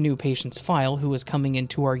reading a new patient's file who was coming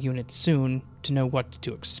into our unit soon to know what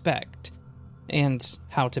to expect, and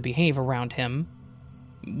how to behave around him,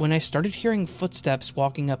 when I started hearing footsteps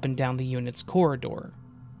walking up and down the unit's corridor.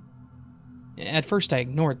 At first I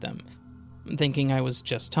ignored them, thinking I was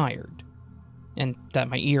just tired, and that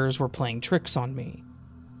my ears were playing tricks on me.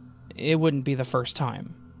 It wouldn't be the first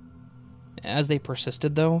time. As they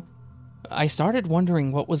persisted, though, I started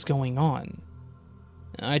wondering what was going on.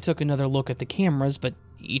 I took another look at the cameras, but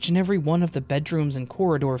each and every one of the bedrooms and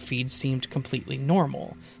corridor feeds seemed completely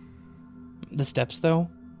normal. The steps, though,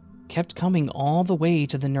 kept coming all the way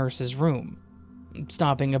to the nurse's room,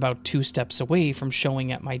 stopping about 2 steps away from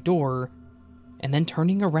showing at my door, and then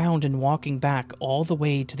turning around and walking back all the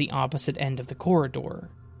way to the opposite end of the corridor.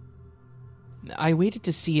 I waited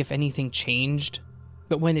to see if anything changed,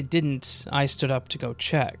 but when it didn't, I stood up to go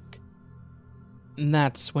check. And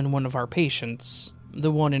that's when one of our patients,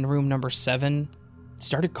 the one in room number 7,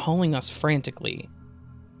 started calling us frantically.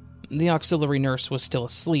 The auxiliary nurse was still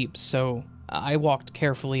asleep, so I walked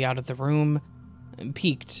carefully out of the room,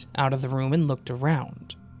 peeked out of the room, and looked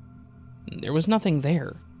around. There was nothing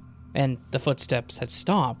there, and the footsteps had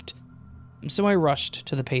stopped, so I rushed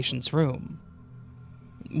to the patient's room.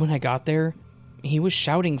 When I got there, he was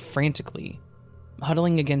shouting frantically,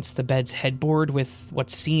 huddling against the bed's headboard with what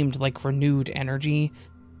seemed like renewed energy,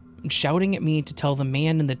 shouting at me to tell the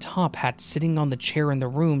man in the top hat sitting on the chair in the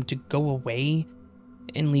room to go away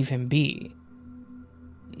and leave him be.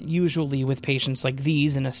 Usually with patients like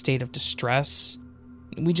these in a state of distress,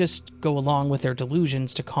 we just go along with their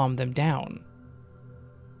delusions to calm them down.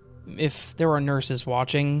 If there are nurses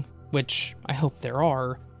watching, which I hope there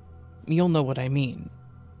are, you'll know what I mean.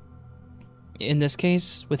 In this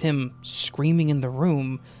case, with him screaming in the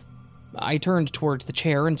room, I turned towards the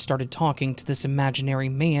chair and started talking to this imaginary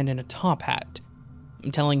man in a top hat,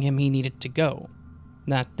 telling him he needed to go,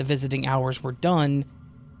 that the visiting hours were done,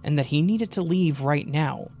 and that he needed to leave right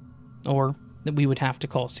now, or that we would have to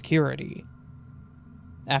call security.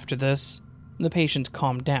 After this, the patient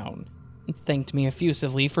calmed down, thanked me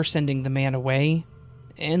effusively for sending the man away,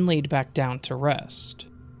 and laid back down to rest.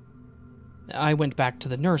 I went back to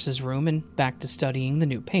the nurse's room and back to studying the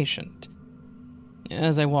new patient.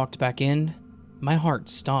 As I walked back in, my heart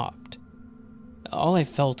stopped. All I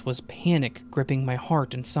felt was panic gripping my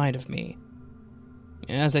heart inside of me.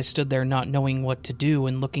 As I stood there not knowing what to do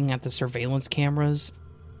and looking at the surveillance cameras,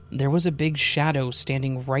 there was a big shadow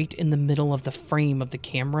standing right in the middle of the frame of the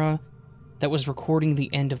camera that was recording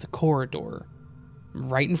the end of the corridor,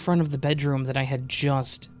 right in front of the bedroom that I had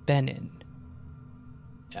just been in.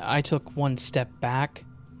 I took one step back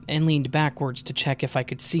and leaned backwards to check if I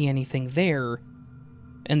could see anything there,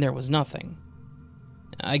 and there was nothing.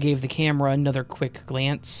 I gave the camera another quick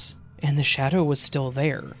glance, and the shadow was still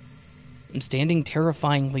there, standing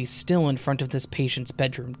terrifyingly still in front of this patient's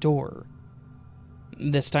bedroom door.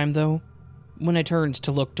 This time, though, when I turned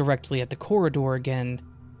to look directly at the corridor again,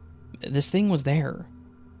 this thing was there.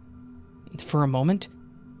 For a moment,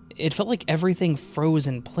 it felt like everything froze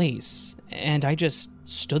in place, and I just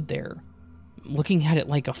stood there, looking at it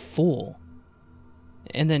like a fool.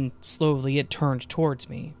 And then, slowly, it turned towards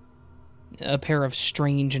me, a pair of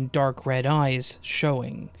strange and dark red eyes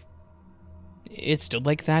showing. It stood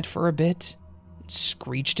like that for a bit,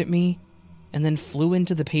 screeched at me, and then flew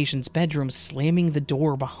into the patient's bedroom, slamming the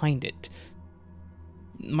door behind it.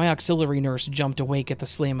 My auxiliary nurse jumped awake at the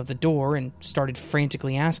slam of the door and started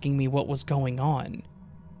frantically asking me what was going on.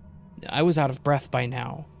 I was out of breath by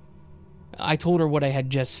now. I told her what I had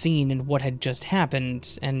just seen and what had just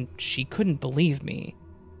happened, and she couldn't believe me.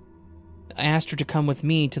 I asked her to come with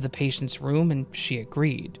me to the patient's room, and she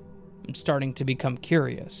agreed, starting to become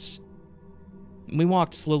curious. We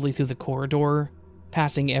walked slowly through the corridor,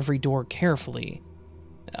 passing every door carefully.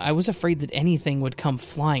 I was afraid that anything would come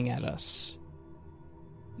flying at us.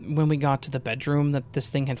 When we got to the bedroom that this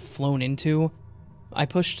thing had flown into, I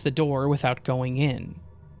pushed the door without going in,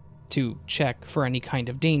 to check for any kind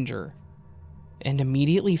of danger, and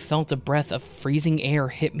immediately felt a breath of freezing air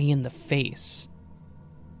hit me in the face.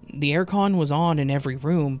 The aircon was on in every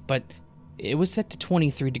room, but it was set to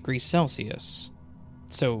 23 degrees Celsius,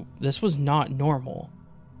 so this was not normal.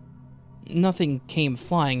 Nothing came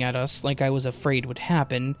flying at us like I was afraid would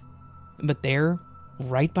happen, but there,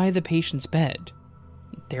 right by the patient's bed,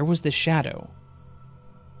 there was this shadow.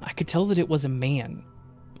 I could tell that it was a man,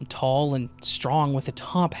 tall and strong with a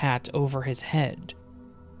top hat over his head.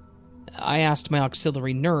 I asked my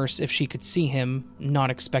auxiliary nurse if she could see him,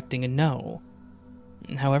 not expecting a no.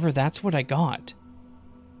 However, that's what I got.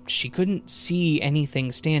 She couldn't see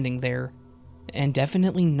anything standing there, and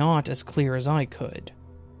definitely not as clear as I could.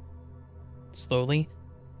 Slowly,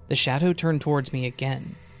 the shadow turned towards me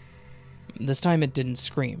again. This time it didn't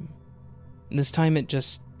scream. This time it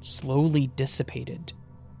just slowly dissipated.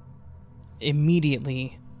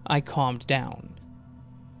 Immediately, I calmed down.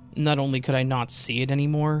 Not only could I not see it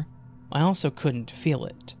anymore, I also couldn't feel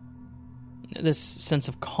it. This sense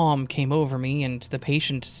of calm came over me, and the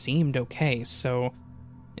patient seemed okay, so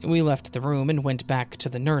we left the room and went back to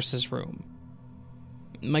the nurse's room.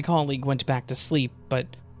 My colleague went back to sleep,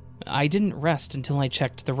 but I didn't rest until I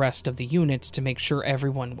checked the rest of the units to make sure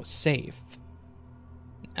everyone was safe.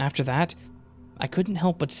 After that, I couldn't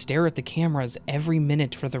help but stare at the cameras every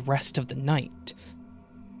minute for the rest of the night.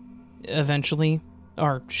 Eventually,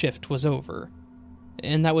 our shift was over,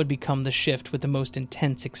 and that would become the shift with the most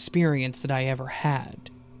intense experience that I ever had.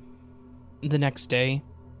 The next day,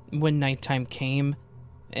 when nighttime came,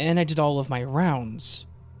 and I did all of my rounds,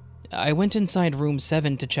 I went inside room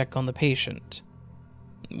 7 to check on the patient.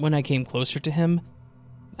 When I came closer to him,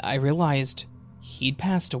 I realized he'd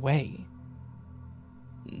passed away.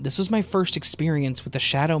 This was my first experience with the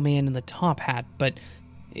shadow man in the top hat, but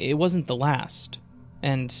it wasn't the last,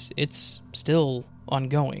 and it's still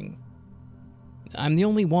ongoing. I'm the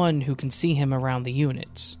only one who can see him around the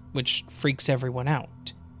unit, which freaks everyone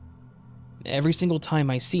out. Every single time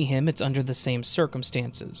I see him, it's under the same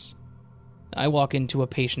circumstances. I walk into a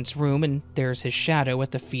patient's room and there's his shadow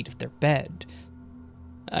at the feet of their bed.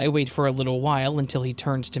 I wait for a little while until he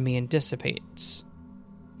turns to me and dissipates.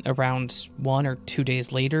 Around 1 or 2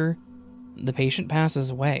 days later, the patient passes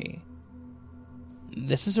away.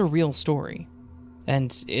 This is a real story,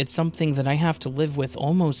 and it's something that I have to live with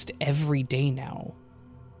almost every day now.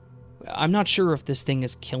 I'm not sure if this thing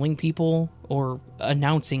is killing people or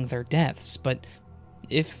announcing their deaths, but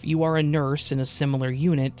if you are a nurse in a similar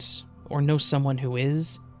unit or know someone who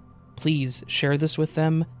is, please share this with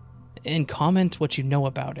them and comment what you know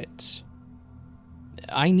about it.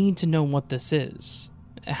 I need to know what this is,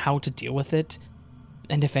 how to deal with it,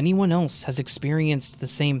 and if anyone else has experienced the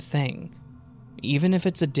same thing, even if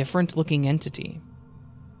it's a different looking entity.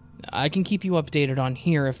 I can keep you updated on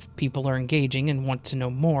here if people are engaging and want to know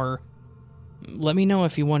more. Let me know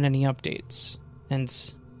if you want any updates, and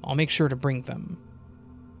I'll make sure to bring them.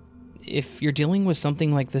 If you're dealing with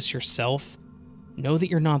something like this yourself, know that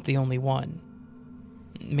you're not the only one.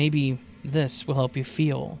 Maybe this will help you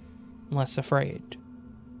feel less afraid.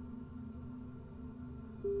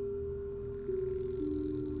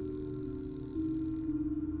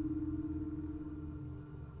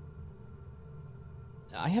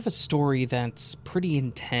 I have a story that's pretty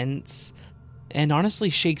intense and honestly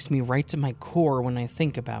shakes me right to my core when I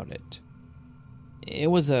think about it. It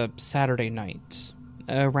was a Saturday night,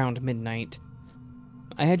 around midnight.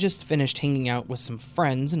 I had just finished hanging out with some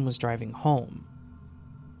friends and was driving home.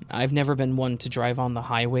 I've never been one to drive on the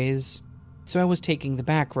highways, so I was taking the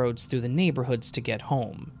back roads through the neighborhoods to get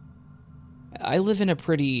home. I live in a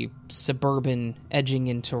pretty suburban, edging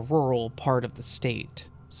into rural part of the state,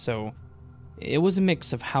 so it was a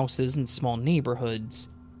mix of houses and small neighborhoods,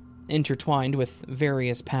 intertwined with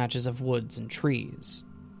various patches of woods and trees.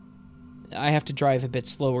 I have to drive a bit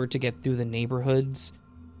slower to get through the neighborhoods,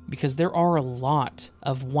 because there are a lot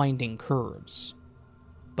of winding curves.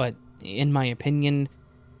 But, in my opinion,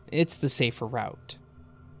 it's the safer route,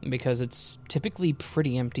 because it's typically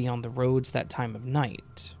pretty empty on the roads that time of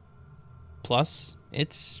night. Plus,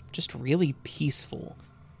 it's just really peaceful.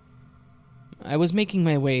 I was making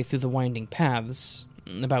my way through the winding paths,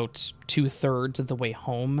 about 2/3 of the way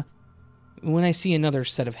home, when I see another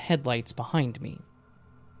set of headlights behind me.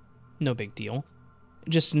 No big deal.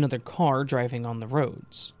 Just another car driving on the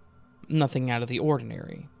roads. Nothing out of the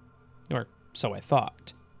ordinary. Or so I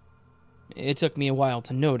thought. It took me a while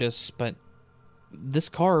to notice, but this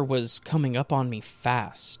car was coming up on me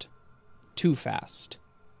fast. Too fast.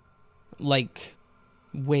 Like,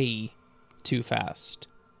 way too fast.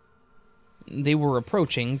 They were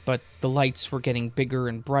approaching, but the lights were getting bigger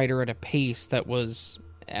and brighter at a pace that was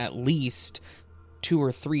at least 2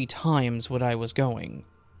 or 3 times what I was going.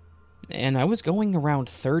 And I was going around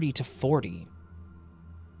 30 to 40.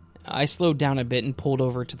 I slowed down a bit and pulled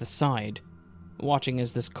over to the side, watching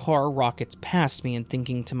as this car rockets past me and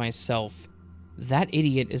thinking to myself, that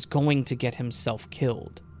idiot is going to get himself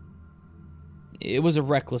killed. It was a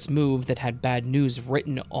reckless move that had bad news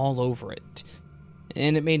written all over it,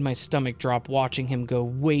 and it made my stomach drop watching him go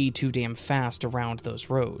way too damn fast around those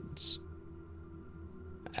roads.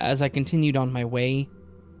 As I continued on my way,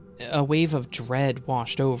 a wave of dread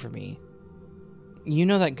washed over me. You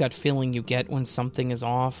know that gut feeling you get when something is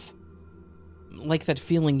off? Like that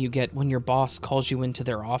feeling you get when your boss calls you into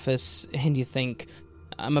their office and you think,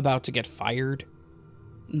 I'm about to get fired?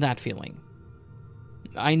 That feeling.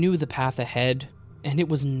 I knew the path ahead, and it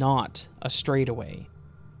was not a straightaway.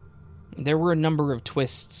 There were a number of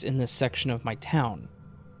twists in this section of my town,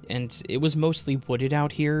 and it was mostly wooded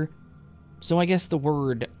out here, so I guess the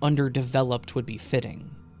word underdeveloped would be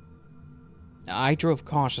fitting. I drove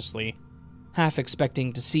cautiously, half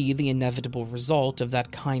expecting to see the inevitable result of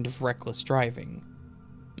that kind of reckless driving,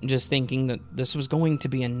 just thinking that this was going to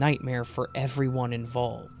be a nightmare for everyone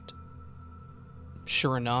involved.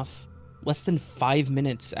 Sure enough, less than 5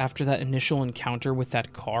 minutes after that initial encounter with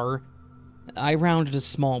that car, I rounded a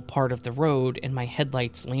small part of the road and my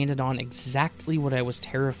headlights landed on exactly what I was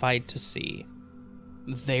terrified to see.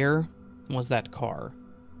 There was that car,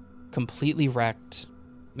 completely wrecked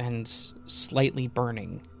and slightly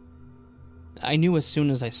burning. I knew as soon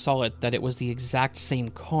as I saw it that it was the exact same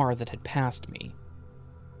car that had passed me.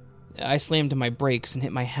 I slammed to my brakes and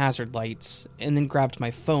hit my hazard lights, and then grabbed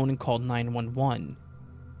my phone and called 911.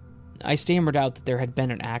 I stammered out that there had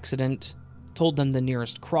been an accident, told them the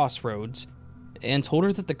nearest crossroads, and told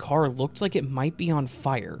her that the car looked like it might be on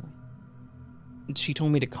fire. She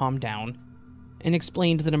told me to calm down and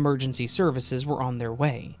explained that emergency services were on their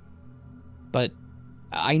way. But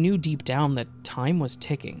I knew deep down that time was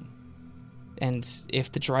ticking, and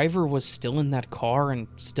if the driver was still in that car and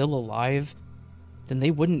still alive, then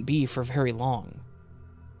they wouldn't be for very long.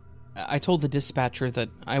 I told the dispatcher that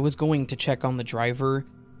I was going to check on the driver,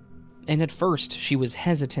 and at first she was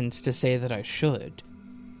hesitant to say that I should.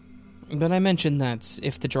 But I mentioned that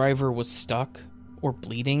if the driver was stuck or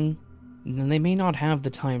bleeding, then they may not have the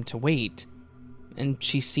time to wait, and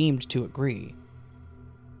she seemed to agree.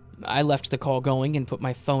 I left the call going and put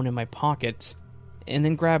my phone in my pocket, and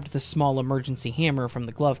then grabbed the small emergency hammer from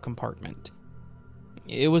the glove compartment.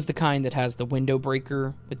 It was the kind that has the window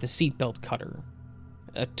breaker with the seatbelt cutter,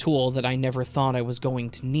 a tool that I never thought I was going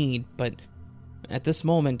to need, but at this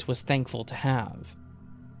moment was thankful to have.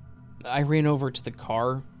 I ran over to the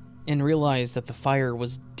car and realized that the fire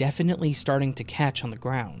was definitely starting to catch on the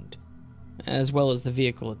ground, as well as the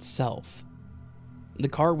vehicle itself. The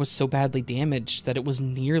car was so badly damaged that it was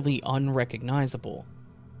nearly unrecognizable,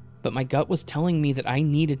 but my gut was telling me that I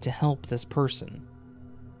needed to help this person,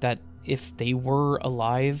 that if they were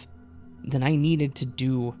alive, then I needed to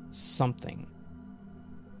do something.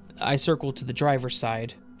 I circled to the driver's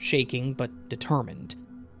side, shaking but determined.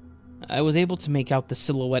 I was able to make out the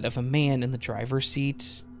silhouette of a man in the driver's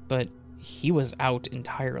seat, but he was out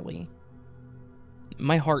entirely.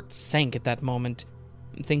 My heart sank at that moment,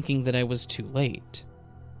 thinking that I was too late.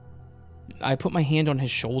 I put my hand on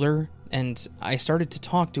his shoulder, and I started to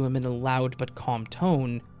talk to him in a loud but calm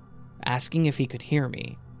tone, asking if he could hear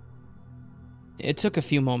me. It took a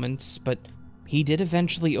few moments, but he did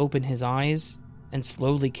eventually open his eyes and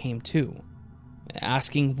slowly came to,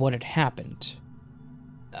 asking what had happened.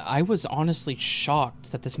 I was honestly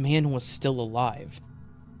shocked that this man was still alive.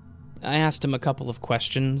 I asked him a couple of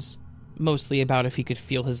questions, mostly about if he could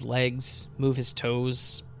feel his legs, move his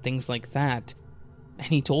toes, things like that, and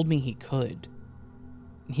he told me he could.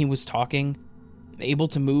 He was talking, able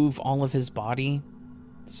to move all of his body,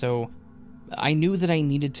 so I knew that I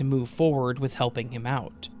needed to move forward with helping him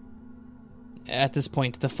out. At this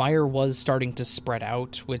point, the fire was starting to spread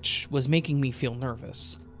out, which was making me feel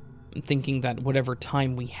nervous, thinking that whatever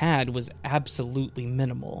time we had was absolutely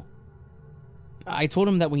minimal. I told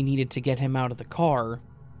him that we needed to get him out of the car,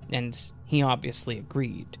 and he obviously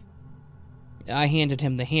agreed. I handed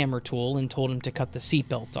him the hammer tool and told him to cut the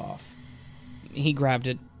seatbelt off. He grabbed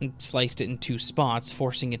it and sliced it in 2 spots,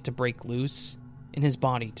 forcing it to break loose and his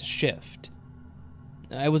body to shift.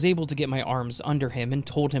 I was able to get my arms under him and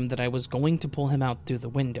told him that I was going to pull him out through the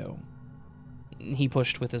window. He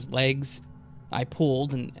pushed with his legs, I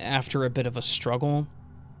pulled, and after a bit of a struggle,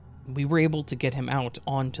 we were able to get him out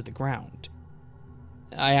onto the ground.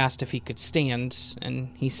 I asked if he could stand, and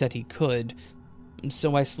he said he could,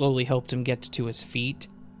 so I slowly helped him get to his feet,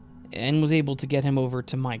 and was able to get him over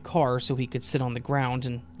to my car so he could sit on the ground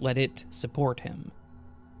and let it support him.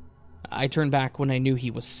 I turned back when I knew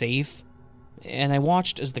he was safe, and I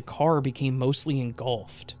watched as the car became mostly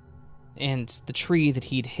engulfed, and the tree that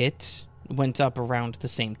he'd hit went up around the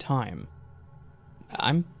same time.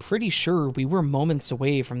 I'm pretty sure we were moments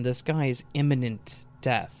away from this guy's imminent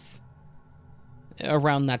death.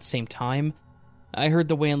 Around that same time, I heard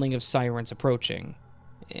the wailing of sirens approaching,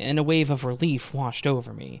 and a wave of relief washed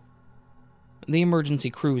over me. The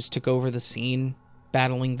emergency crews took over the scene,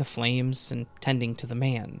 battling the flames and tending to the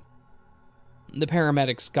man. The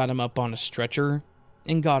paramedics got him up on a stretcher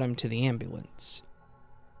and got him to the ambulance.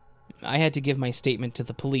 I had to give my statement to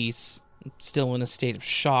the police, still in a state of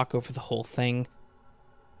shock over the whole thing.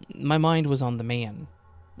 My mind was on the man,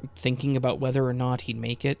 thinking about whether or not he'd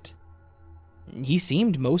make it. He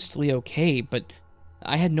seemed mostly okay, but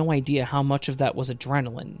I had no idea how much of that was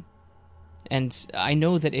adrenaline. And I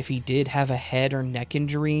know that if he did have a head or neck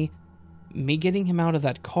injury, me getting him out of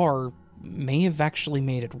that car may have actually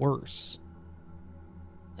made it worse.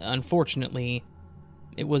 Unfortunately,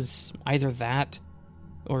 it was either that,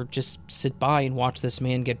 or just sit by and watch this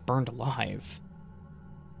man get burned alive.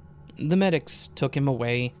 The medics took him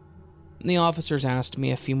away. The officers asked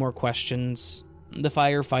me a few more questions. The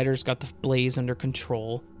firefighters got the blaze under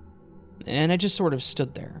control, and I just sort of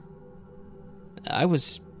stood there. I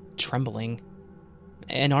was trembling,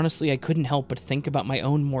 and honestly I couldn't help but think about my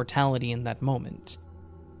own mortality in that moment.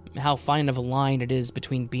 How fine of a line it is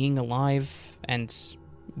between being alive and,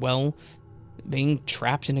 well, being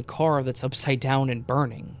trapped in a car that's upside down and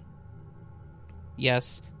burning.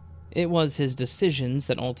 Yes, it was his decisions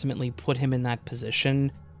that ultimately put him in that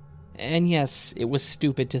position, And yes, it was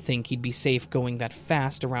stupid to think he'd be safe going that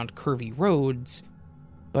fast around curvy roads,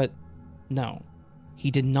 but no, he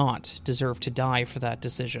did not deserve to die for that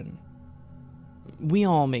decision. We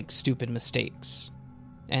all make stupid mistakes,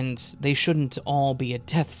 and they shouldn't all be a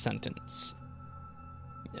death sentence.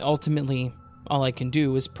 Ultimately, all I can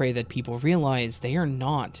do is pray that people realize they are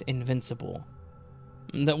not invincible,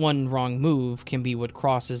 that one wrong move can be what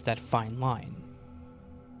crosses that fine line.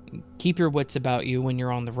 Keep your wits about you when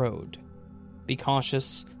you're on the road. Be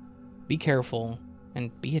cautious, be careful,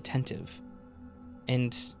 and be attentive.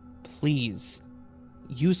 And please,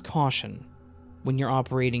 use caution when you're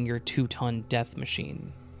operating your 2-ton death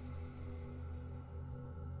machine.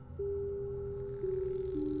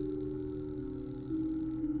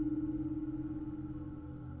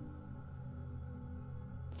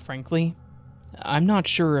 Frankly, I'm not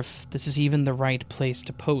sure if this is even the right place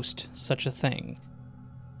to post such a thing,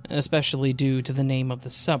 especially due to the name of the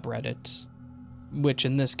subreddit, which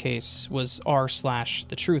in this case was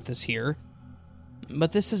r/the truth is here,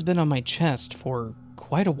 but this has been on my chest for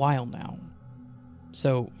quite a while now,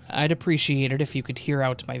 so I'd appreciate it if you could hear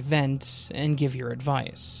out my vent and give your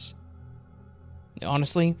advice.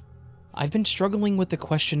 Honestly, I've been struggling with the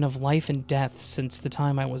question of life and death since the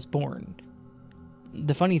time I was born.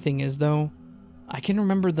 The funny thing is, though, I can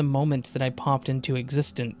remember the moment that I popped into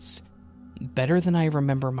existence better than I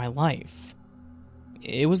remember my life.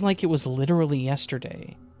 It was like it was literally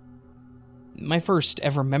yesterday. My first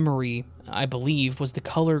ever memory, I believe, was the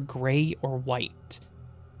color gray or white.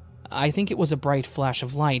 I think it was a bright flash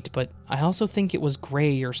of light, but I also think it was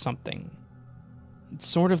gray or something. It's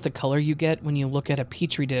sort of the color you get when you look at a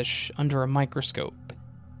petri dish under a microscope.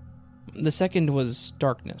 The second was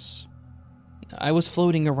darkness. I was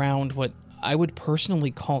floating around what I would personally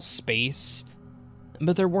call space,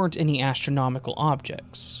 but there weren't any astronomical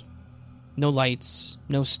objects. No lights,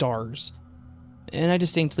 no stars, and I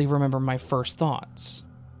distinctly remember my first thoughts.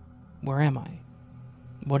 Where am I?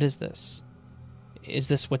 What is this? Is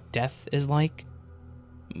this what death is like?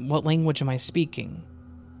 What language am I speaking?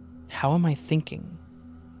 How am I thinking?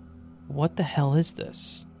 What the hell is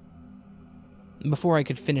this? Before I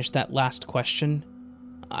could finish that last question,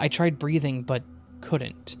 I tried breathing but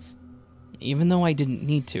couldn't, even though I didn't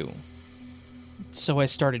need to. So I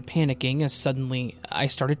started panicking as suddenly I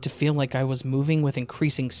started to feel like I was moving with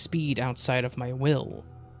increasing speed outside of my will.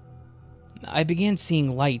 I began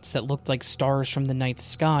seeing lights that looked like stars from the night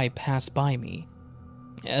sky pass by me,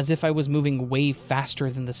 as if I was moving way faster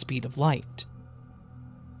than the speed of light.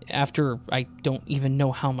 After I don't even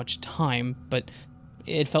know how much time, but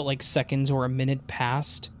it felt like seconds or a minute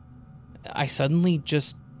passed, I suddenly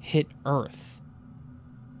just hit Earth.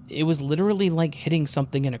 It was literally like hitting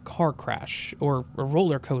something in a car crash or a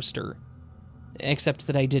roller coaster, except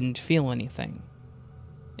that I didn't feel anything.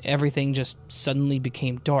 Everything just suddenly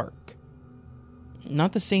became dark.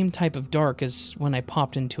 Not the same type of dark as when I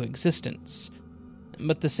popped into existence,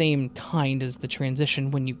 but the same kind as the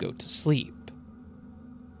transition when you go to sleep.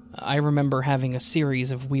 I remember having a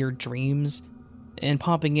series of weird dreams and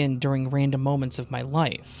popping in during random moments of my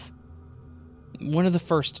life. One of the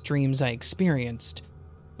first dreams I experienced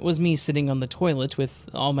was me sitting on the toilet with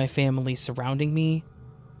all my family surrounding me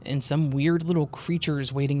and some weird little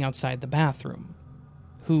creatures waiting outside the bathroom,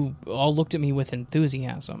 who all looked at me with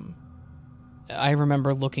enthusiasm. I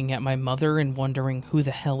remember looking at my mother and wondering who the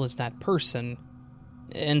hell is that person,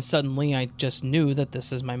 and suddenly I just knew that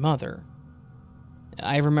this is my mother.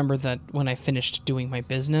 I remember that when I finished doing my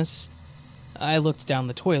business, I looked down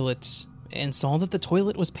the toilet and saw that the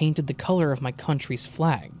toilet was painted the color of my country's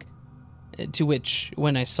flag, to which,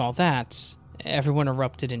 when I saw that, everyone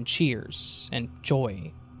erupted in cheers and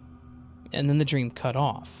joy. And then the dream cut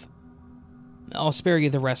off. I'll spare you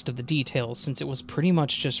the rest of the details since it was pretty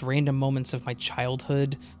much just random moments of my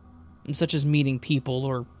childhood, such as meeting people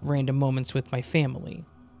or random moments with my family.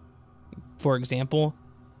 For example,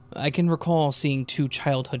 I can recall seeing 2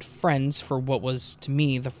 childhood friends for what was to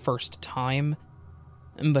me the first time,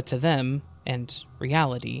 but to them, and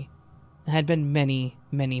reality, had been many,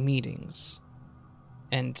 many meetings.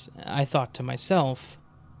 And I thought to myself,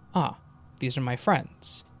 these are my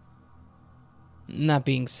friends. That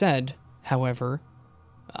being said, however,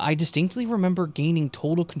 I distinctly remember gaining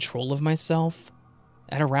total control of myself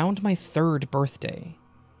at around my 3rd birthday.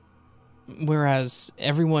 Whereas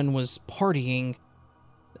everyone was partying,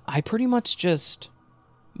 I pretty much just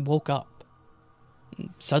woke up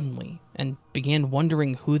suddenly and began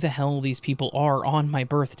wondering who the hell these people are on my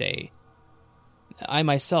birthday. I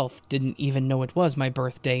myself didn't even know it was my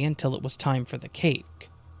birthday until it was time for the cake.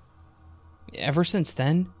 Ever since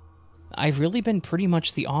then, I've really been pretty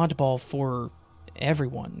much the oddball for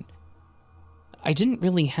everyone, I didn't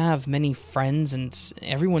really have many friends, and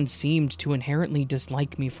everyone seemed to inherently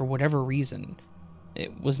dislike me for whatever reason.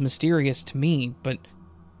 It was mysterious to me, but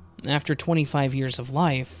after 25 years of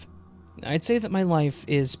life, I'd say that my life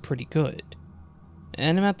is pretty good.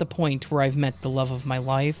 And I'm at the point where I've met the love of my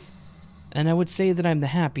life, and I would say that I'm the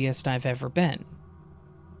happiest I've ever been.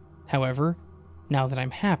 However, now that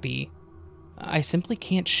I'm happy, I simply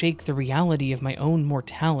can't shake the reality of my own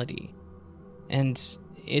mortality, and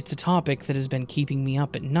it's a topic that has been keeping me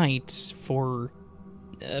up at night for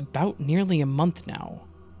about nearly a month now.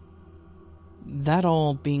 That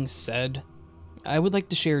all being said, I would like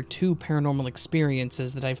to share 2 paranormal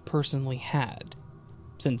experiences that I've personally had,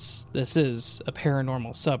 since this is a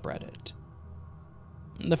paranormal subreddit.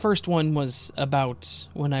 The first one was about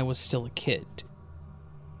when I was still a kid,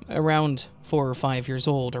 around 4 or 5 years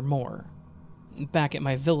old or more, back at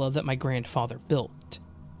my villa that my grandfather built.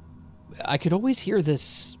 I could always hear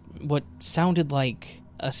this, what sounded like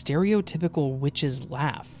a stereotypical witch's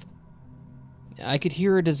laugh. I could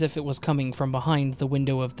hear it as if it was coming from behind the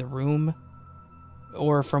window of the room,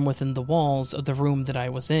 or from within the walls of the room that I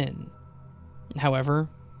was in. However,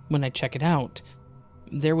 when I check it out,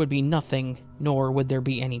 there would be nothing, nor would there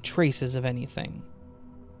be any traces of anything.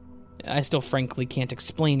 I still frankly can't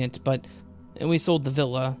explain it, but we sold the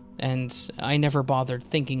villa, and I never bothered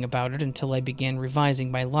thinking about it until I began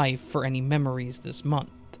revising my life for any memories this month.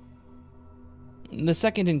 The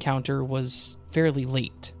second encounter was fairly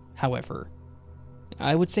late, however.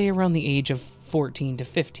 I would say around the age of 14 to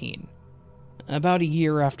 15, about a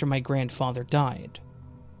year after my grandfather died.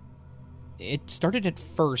 It started at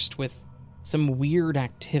first with some weird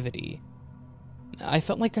activity. I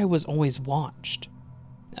felt like I was always watched.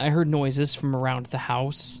 I heard noises from around the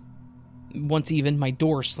house. Once even, my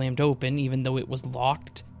door slammed open even though it was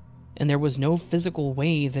locked, and there was no physical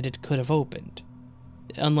way that it could have opened,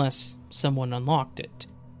 unless someone unlocked it.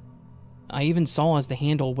 I even saw as the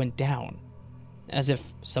handle went down, as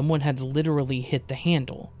if someone had literally hit the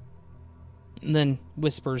handle. Then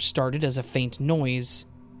whispers started as a faint noise,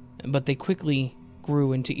 but they quickly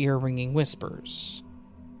grew into ear-ringing whispers.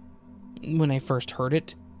 When I first heard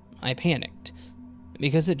it, I panicked,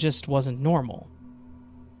 because it just wasn't normal.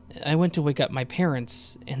 I went to wake up my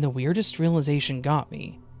parents, and the weirdest realization got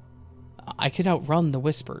me. I could outrun the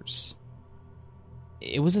whispers.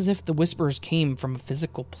 It was as if the whispers came from a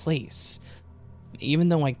physical place, even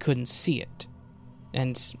though I couldn't see it,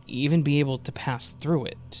 and even be able to pass through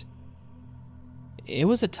it. It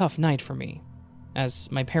was a tough night for me,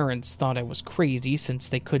 as my parents thought I was crazy since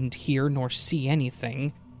they couldn't hear nor see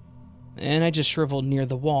anything, and I just shriveled near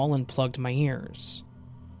the wall and plugged my ears.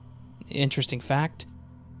 Interesting fact,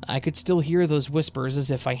 I could still hear those whispers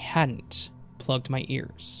as if I hadn't plugged my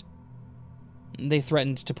ears. They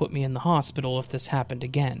threatened to put me in the hospital if this happened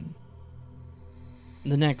again.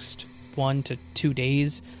 The next 1 to 2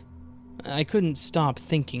 days, I couldn't stop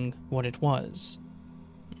thinking what it was,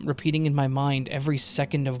 repeating in my mind every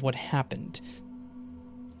second of what happened,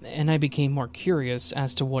 and I became more curious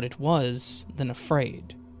as to what it was than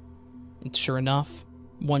afraid. And sure enough,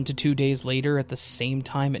 1 to 2 days later at the same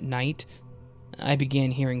time at night, I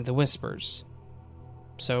began hearing the whispers.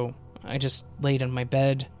 So I just laid on my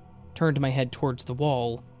bed, turned my head towards the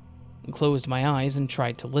wall, closed my eyes and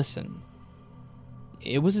tried to listen.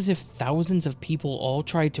 It was as if thousands of people all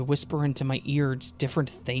tried to whisper into my ears different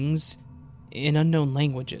things in unknown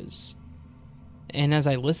languages. And as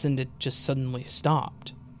I listened, it just suddenly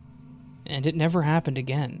stopped. And it never happened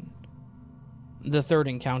again. The third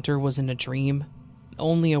encounter was in a dream,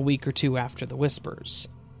 only a week or 2 after the whispers.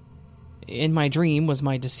 In my dream was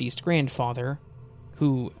my deceased grandfather,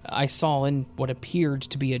 who I saw in what appeared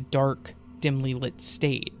to be a dark, dimly lit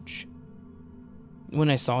stage. When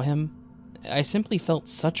I saw him, I simply felt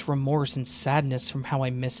such remorse and sadness from how I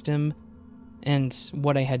missed him and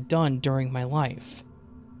what I had done during my life,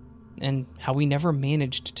 and how we never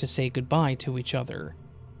managed to say goodbye to each other,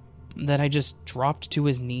 that I just dropped to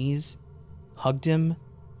his knees, hugged him,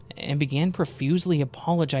 and began profusely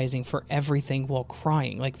apologizing for everything while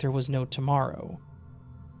crying like there was no tomorrow.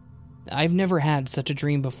 I've never had such a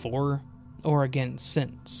dream before, or again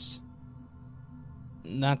since.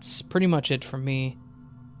 That's pretty much it for me.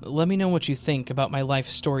 Let me know what you think about my life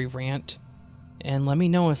story rant, and let me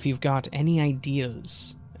know if you've got any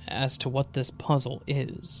ideas as to what this puzzle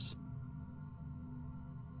is.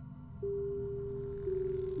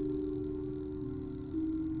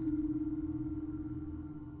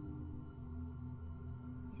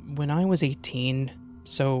 When I was 18,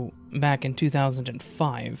 so back in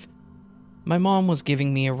 2005, my mom was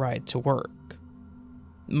giving me a ride to work.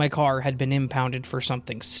 My car had been impounded for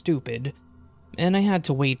something stupid, and I had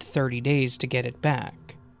to wait 30 days to get it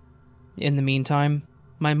back. In the meantime,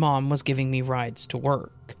 my mom was giving me rides to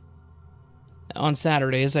work. On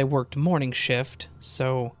Saturdays, I worked morning shift,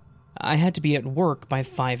 so I had to be at work by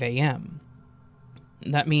 5 a.m.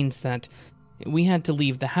 That means that we had to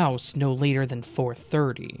leave the house no later than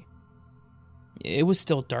 4:30. It was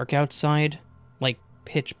still dark outside, like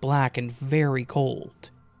pitch black and very cold.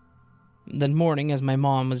 That morning, as my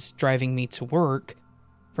mom was driving me to work,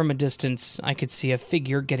 from a distance I could see a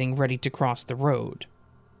figure getting ready to cross the road,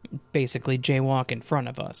 basically jaywalk in front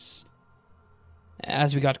of us.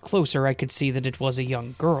 As we got closer, I could see that it was a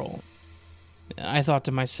young girl. I thought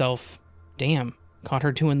to myself, damn, caught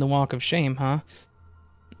her doing the walk of shame, huh?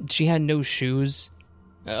 She had no shoes,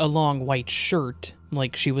 a long white shirt,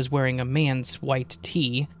 like she was wearing a man's white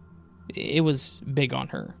tee. It was big on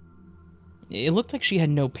her. It looked like she had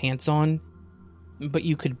no pants on, but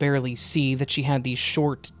you could barely see that she had these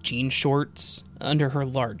short jean shorts under her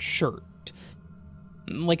large shirt.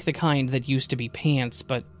 Like the kind that used to be pants,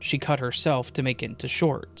 but she cut herself to make into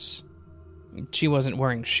shorts. She wasn't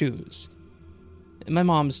wearing shoes. My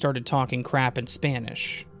mom started talking crap in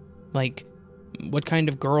Spanish. Like, what kind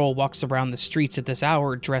of girl walks around the streets at this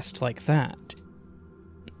hour dressed like that?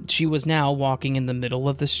 She was now walking in the middle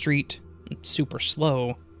of the street, super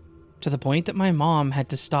slow, to the point that my mom had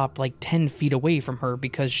to stop like 10 feet away from her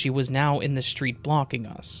because she was now in the street blocking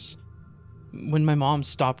us. When my mom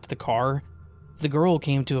stopped the car, the girl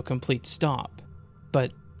came to a complete stop,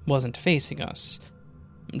 but wasn't facing us.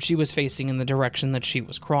 She was facing in the direction that she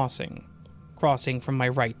was crossing from my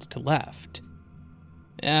right to left.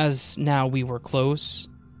 As now we were close,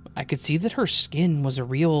 I could see that her skin was a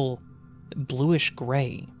real bluish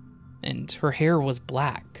gray, and her hair was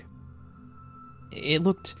black. It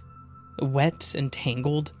looked wet and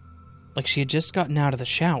tangled, like she had just gotten out of the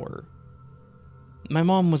shower. My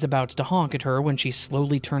mom was about to honk at her when she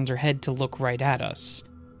slowly turns her head to look right at us.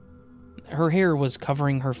 Her hair was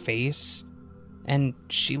covering her face, and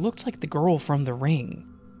she looked like the girl from The Ring.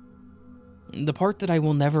 The part that I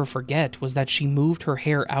will never forget was that she moved her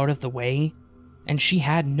hair out of the way, and she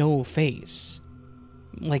had no face.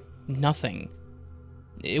 Like, nothing.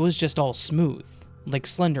 It was just all smooth, like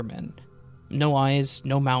Slenderman. No eyes,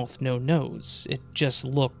 no mouth, no nose. It just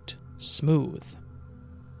looked smooth.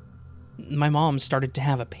 My mom started to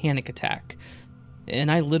have a panic attack,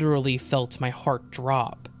 and I literally felt my heart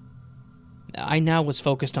drop. I now was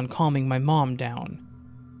focused on calming my mom down.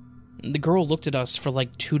 The girl looked at us for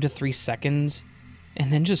like 2 to 3 seconds,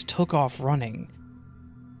 and then just took off running.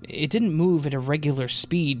 It didn't move at irregular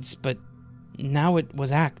speeds, but now it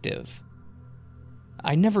was active.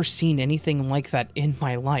 I'd never seen anything like that in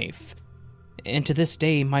my life, and to this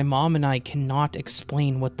day, my mom and I cannot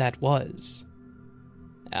explain what that was.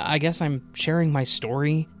 I guess I'm sharing my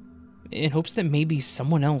story in hopes that maybe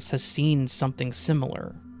someone else has seen something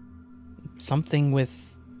similar. Something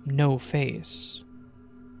with no face.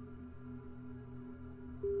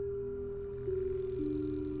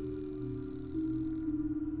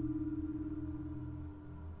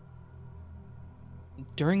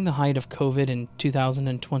 During the height of COVID in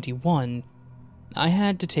 2021, I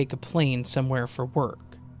had to take a plane somewhere for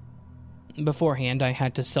work. Beforehand, I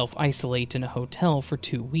had to self-isolate in a hotel for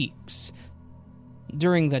 2 weeks.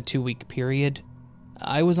 During that 2-week period,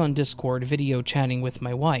 I was on Discord video chatting with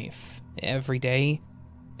my wife every day,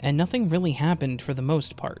 and nothing really happened for the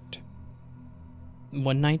most part.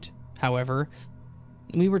 One night, however,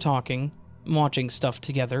 we were talking, watching stuff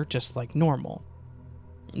together just like normal.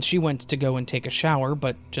 She went to go and take a shower,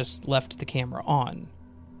 but just left the camera on.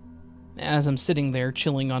 As I'm sitting there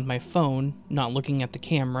chilling on my phone, not looking at the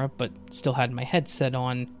camera, but still had my headset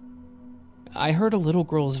on, I heard a little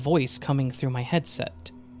girl's voice coming through my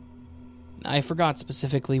headset. I forgot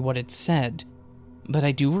specifically what it said, but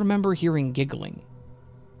I do remember hearing giggling.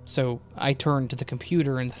 So I turned to the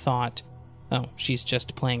computer and thought, oh, she's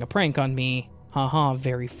just playing a prank on me, haha,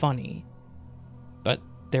 very funny. But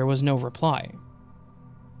there was no reply.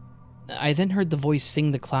 I then heard the voice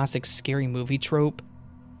sing the classic scary movie trope,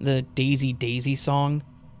 the Daisy Daisy song.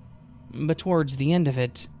 But towards the end of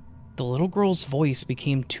it, the little girl's voice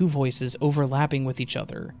became 2 voices overlapping with each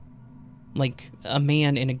other, like a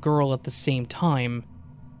man and a girl at the same time,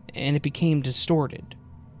 and it became distorted.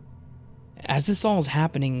 As this all is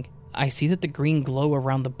happening, I see that the green glow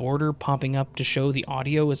around the border popping up to show the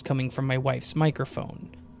audio is coming from my wife's microphone.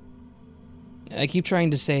 I keep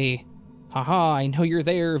trying to say, haha, I know you're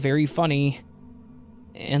there, very funny,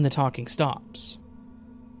 and the talking stops.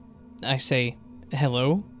 I say,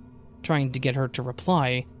 hello, trying to get her to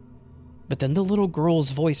reply, but then the little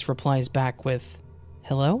girl's voice replies back with,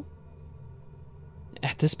 hello?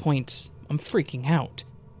 At this point, I'm freaking out.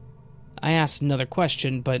 I asked another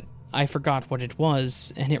question, but I forgot what it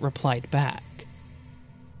was, and it replied back.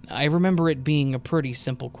 I remember it being a pretty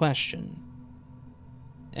simple question.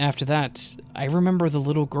 After that, I remember the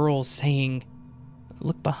little girl saying,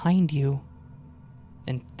 "Look behind you,"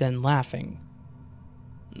 and then laughing.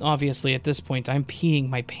 Obviously, at this point, I'm peeing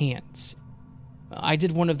my pants. I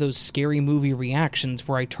did one of those scary movie reactions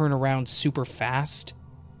where I turn around super fast,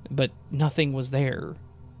 but nothing was there.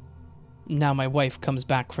 Now my wife comes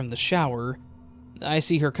back from the shower. I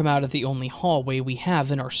see her come out of the only hallway we have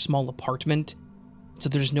in our small apartment, so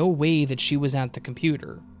there's no way that she was at the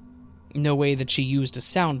computer. No way that she used a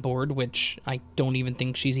soundboard, which I don't even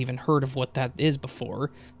think she's even heard of what that is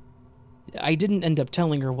before. I didn't end up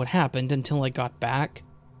telling her what happened until I got back.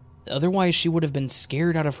 Otherwise, she would have been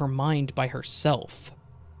scared out of her mind by herself.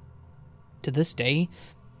 To this day,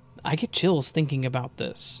 I get chills thinking about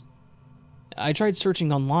this. I tried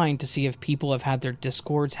searching online to see if people have had their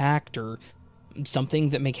Discords hacked or something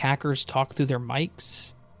that make hackers talk through their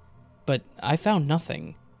mics, but I found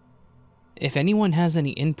nothing. If anyone has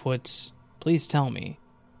any inputs, please tell me,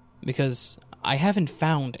 because I haven't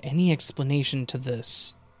found any explanation to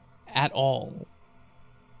this at all.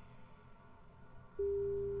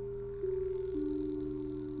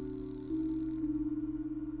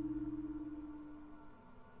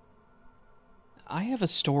 I have a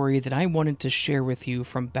story that I wanted to share with you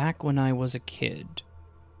from back when I was a kid.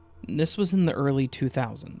 This was in the early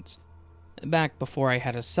 2000s, back before I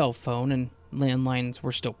had a cell phone and landlines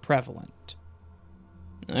were still prevalent.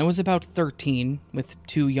 I was about 13 with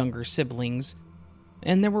 2 younger siblings,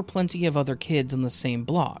 and there were plenty of other kids on the same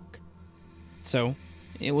block. So,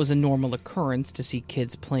 it was a normal occurrence to see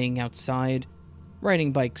kids playing outside,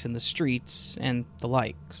 riding bikes in the streets, and the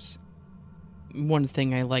likes. One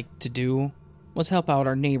thing I liked to do was help out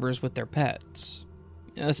our neighbors with their pets,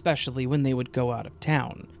 especially when they would go out of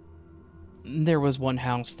town. There was one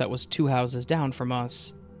house that was 2 houses down from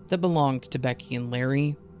us that belonged to Becky and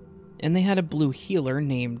Larry, and they had a blue heeler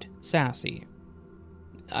named Sassy.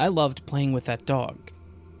 I loved playing with that dog,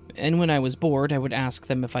 and when I was bored, I would ask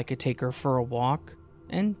them if I could take her for a walk,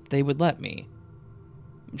 and they would let me.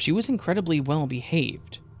 She was incredibly well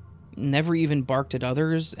behaved, never even barked at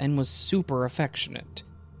others, and was super affectionate.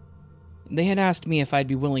 They had asked me if I'd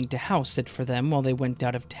be willing to house sit for them while they went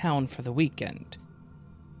out of town for the weekend.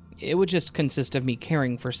 It would just consist of me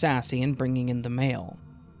caring for Sassy and bringing in the mail.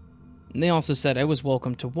 They also said I was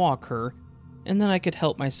welcome to walk her, and that I could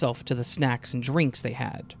help myself to the snacks and drinks they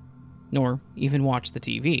had, nor even watch the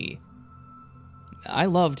TV. I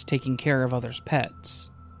loved taking care of others' pets,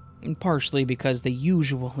 partially because they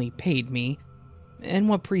usually paid me, and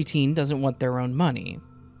what preteen doesn't want their own money?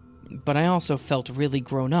 But I also felt really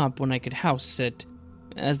grown up when I could house sit,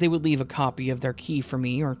 as they would leave a copy of their key for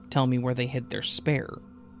me or tell me where they hid their spare.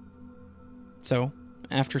 So,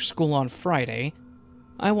 after school on Friday,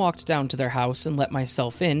 I walked down to their house and let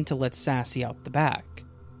myself in to let Sassy out the back.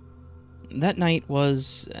 That night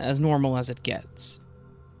was as normal as it gets.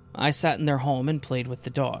 I sat in their home and played with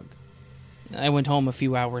the dog. I went home a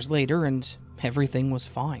few hours later and everything was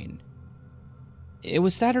fine. It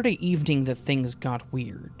was Saturday evening that things got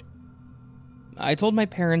weird. I told my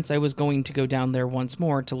parents I was going to go down there once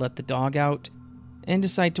more to let the dog out and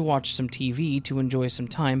decide to watch some TV to enjoy some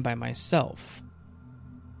time by myself.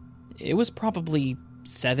 It was probably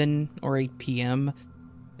 7 or 8 p.m.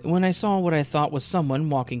 when I saw what I thought was someone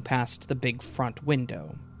walking past the big front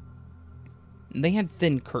window. They had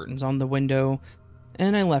thin curtains on the window,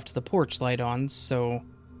 and I left the porch light on, so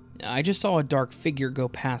I just saw a dark figure go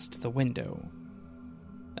past the window.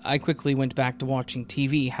 I quickly went back to watching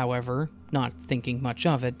TV, however, not thinking much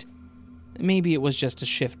of it. Maybe it was just a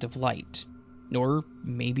shift of light, or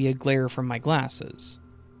maybe a glare from my glasses.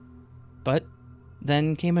 But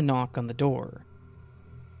then came a knock on the door.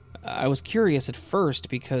 I was curious at first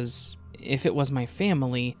because if it was my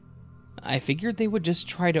family, I figured they would just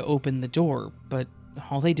try to open the door, but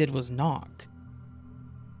all they did was knock.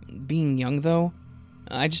 Being young, though,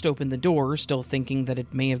 I just opened the door, still thinking that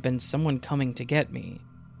it may have been someone coming to get me.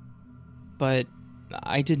 But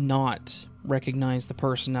I did not recognize the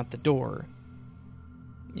person at the door.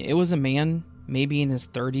 It was a man, maybe in his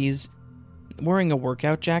 30s, wearing a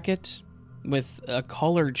workout jacket, with a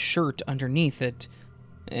collared shirt underneath it,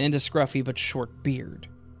 and a scruffy but short beard.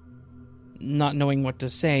 Not knowing what to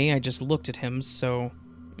say, I just looked at him, so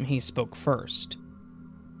he spoke first.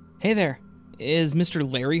 "Hey there, is Mr.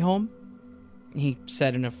 Larry home?" he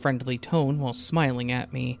said in a friendly tone while smiling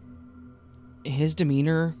at me. His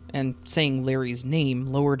demeanor and saying Larry's name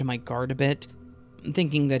lowered my guard a bit,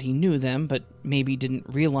 thinking that he knew them but maybe didn't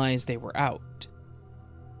realize they were out.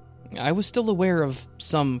 I was still aware of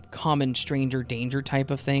some common stranger danger type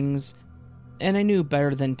of things, and I knew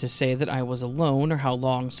better than to say that I was alone or how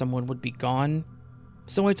long someone would be gone,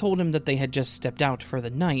 so I told him that they had just stepped out for the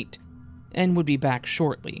night and would be back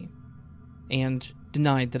shortly, and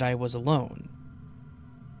denied that I was alone.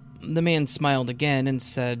 The man smiled again and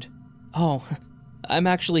said, "Oh, I'm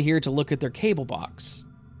actually here to look at their cable box.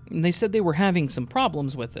 They said they were having some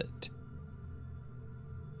problems with it."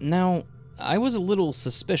 Now, I was a little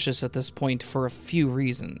suspicious at this point for a few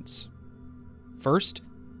reasons. First,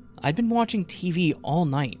 I'd been watching TV all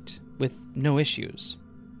night with no issues.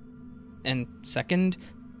 And second,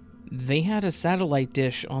 they had a satellite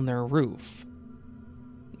dish on their roof.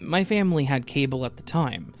 My family had cable at the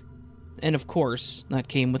time, and of course, that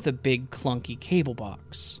came with a big clunky cable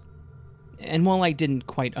box. And while I didn't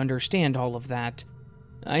quite understand all of that,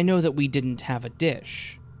 I know that we didn't have a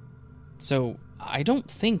dish. So I don't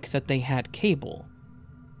think that they had cable.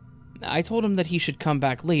 I told him that he should come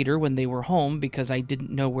back later when they were home because I didn't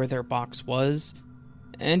know where their box was,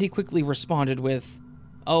 and he quickly responded with,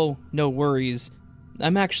 "Oh, no worries.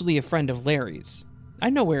 I'm actually a friend of Larry's. I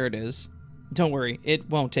know where it is. Don't worry, it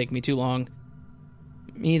won't take me too long."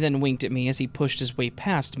 He then winked at me as he pushed his way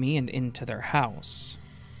past me and into their house.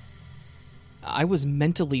 I was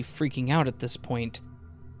mentally freaking out at this point.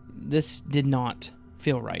 This did not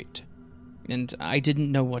feel right, and I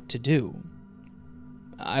didn't know what to do.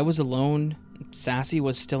 I was alone. Sassy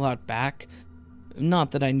was still out back.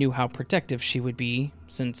 Not that I knew how protective she would be,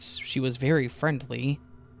 since she was very friendly.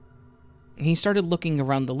 He started looking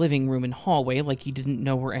around the living room and hallway like he didn't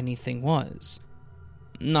know where anything was.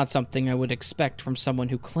 Not something I would expect from someone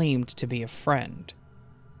who claimed to be a friend.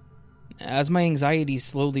 As my anxiety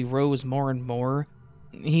slowly rose more and more,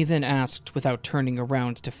 he then asked without turning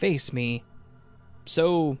around to face me,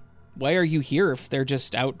 "So, why are you here if they're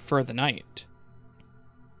just out for the night?"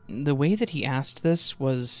 The way that he asked this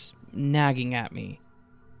was nagging at me,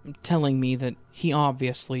 telling me that he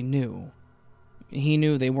obviously knew. He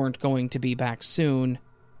knew they weren't going to be back soon,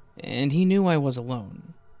 and he knew I was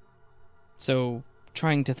alone. So,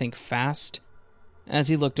 trying to think fast, as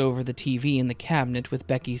he looked over the TV in the cabinet with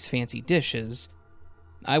Becky's fancy dishes,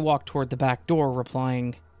 I walked toward the back door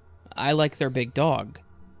replying, "I like their big dog,"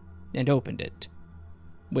 and opened it,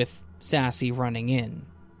 with Sassy running in.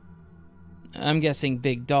 I'm guessing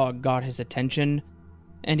Big Dog got his attention,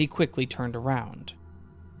 and he quickly turned around.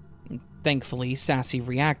 Thankfully, Sassy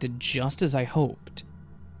reacted just as I hoped.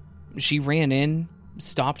 She ran in,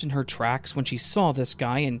 stopped in her tracks when she saw this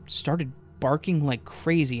guy, and started barking like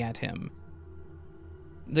crazy at him.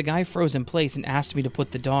 The guy froze in place and asked me to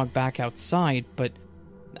put the dog back outside, but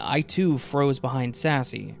I too froze behind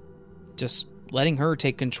Sassy, just letting her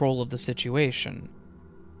take control of the situation.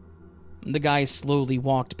 The guy slowly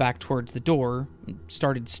walked back towards the door,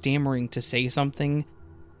 started stammering to say something,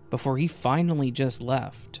 before he finally just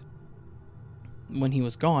left. When he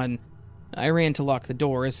was gone, I ran to lock the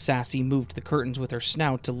door as Sassy moved the curtains with her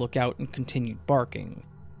snout to look out and continued barking.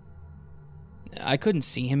 I couldn't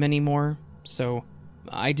see him anymore, so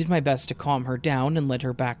I did my best to calm her down and led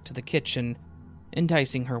her back to the kitchen,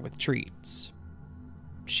 enticing her with treats.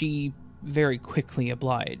 She very quickly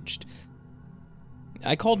obliged.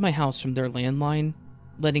 I called my house from their landline,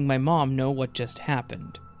 letting my mom know what just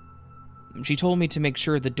happened. She told me to make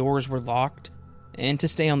sure the doors were locked and to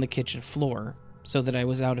stay on the kitchen floor so that I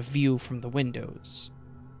was out of view from the windows.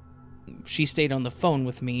 She stayed on the phone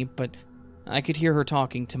with me, but I could hear her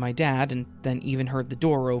talking to my dad and then even heard the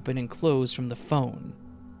door open and close from the phone.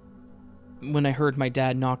 When I heard my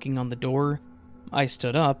dad knocking on the door, I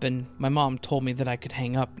stood up and my mom told me that I could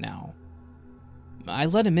hang up now. I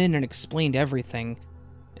let him in and explained everything,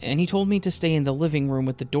 and he told me to stay in the living room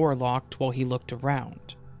with the door locked while he looked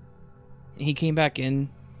around. He came back in,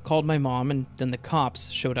 called my mom, and then the cops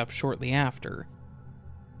showed up shortly after.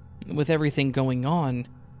 With everything going on,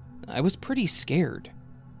 I was pretty scared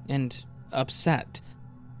and upset,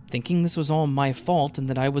 thinking this was all my fault and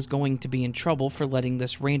that I was going to be in trouble for letting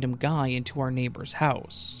this random guy into our neighbor's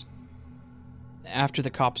house. After the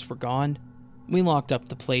cops were gone, we locked up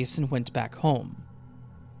the place and went back home.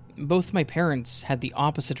 Both my parents had the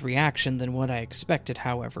opposite reaction than what I expected,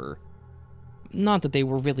 however. Not that they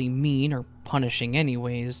were really mean or punishing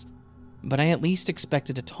anyways, but I at least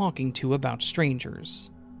expected a talking to about strangers.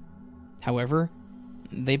 However,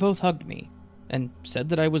 they both hugged me and said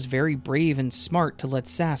that I was very brave and smart to let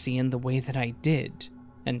Sassy in the way that I did,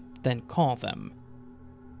 and then call them.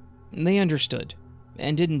 They understood,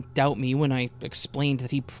 and didn't doubt me when I explained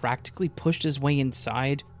that he practically pushed his way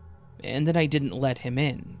inside, and that I didn't let him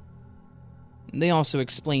in. They also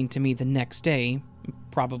explained to me the next day,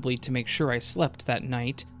 probably to make sure I slept that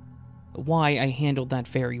night, why I handled that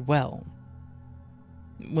very well.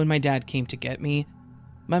 When my dad came to get me,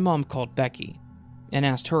 my mom called Becky and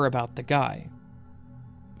asked her about the guy.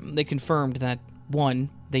 They confirmed that, 1,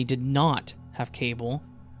 they did not have cable,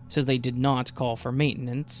 so they did not call for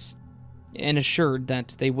maintenance, and assured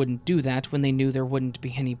that they wouldn't do that when they knew there wouldn't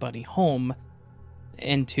be anybody home,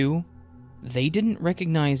 and 2, they didn't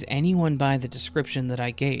recognize anyone by the description that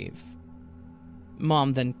I gave.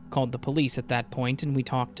 Mom then called the police at that point, and we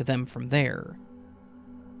talked to them from there.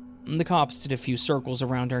 The cops did a few circles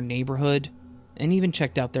around our neighborhood, and even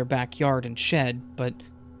checked out their backyard and shed, but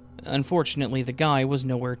unfortunately the guy was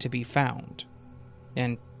nowhere to be found.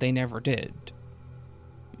 And they never did.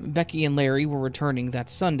 Becky and Larry were returning that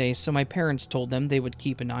Sunday, so my parents told them they would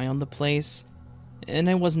keep an eye on the place, and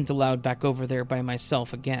I wasn't allowed back over there by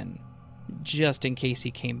myself again, just in case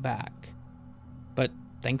he came back. But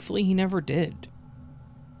thankfully he never did.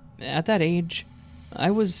 At that age,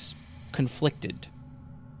 I was conflicted.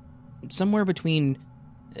 Somewhere between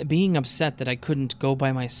being upset that I couldn't go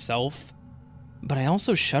by myself, but I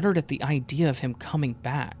also shuddered at the idea of him coming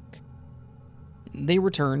back. They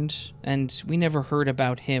returned, and we never heard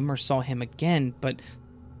about him or saw him again, but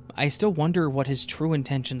I still wonder what his true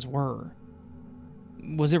intentions were.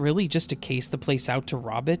 Was it really just to case the place out to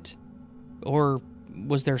rob it? Or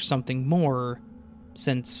was there something more,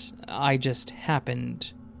 since I just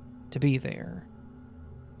happened to be there?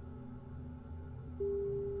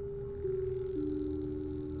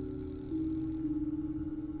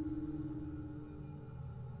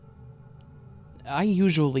 I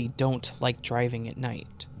usually don't like driving at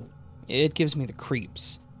night. It gives me the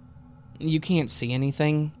creeps. You can't see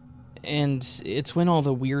anything, and it's when all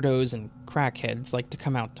the weirdos and crackheads like to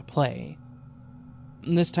come out to play.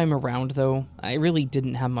 This time around, though, I really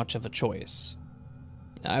didn't have much of a choice.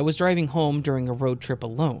 I was driving home during a road trip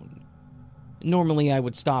alone. Normally I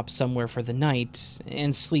would stop somewhere for the night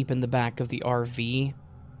and sleep in the back of the RV,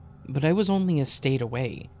 but I was only a state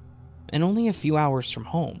away, and only a few hours from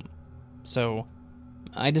home, so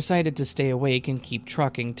I decided to stay awake and keep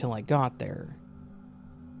trucking till I got there.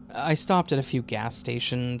 I stopped at a few gas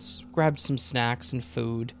stations, grabbed some snacks and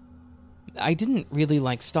food. I didn't really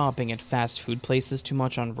like stopping at fast food places too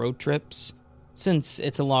much on road trips, since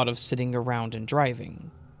it's a lot of sitting around and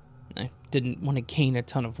driving. I didn't want to gain a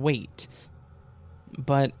ton of weight.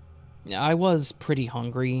 But I was pretty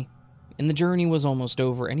hungry, and the journey was almost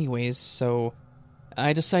over anyways, so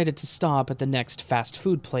I decided to stop at the next fast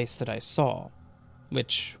food place that I saw,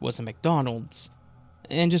 which was a McDonald's,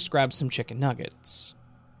 and just grab some chicken nuggets.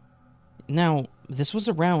 Now, this was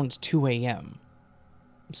around 2 a.m.,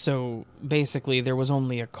 so basically there was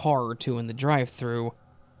only a car or two in the drive-thru,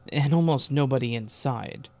 and almost nobody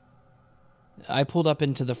inside. I pulled up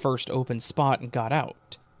into the first open spot and got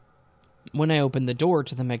out. When I opened the door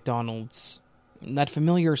to the McDonald's, that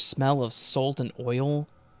familiar smell of salt and oil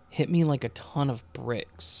hit me like a ton of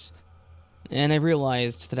bricks, and I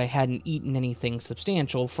realized that I hadn't eaten anything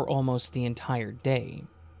substantial for almost the entire day.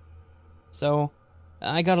 So,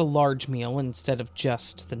 I got a large meal instead of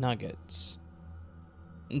just the nuggets.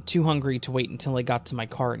 Too hungry to wait until I got to my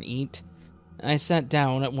car and eat, I sat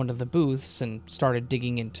down at one of the booths and started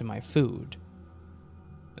digging into my food.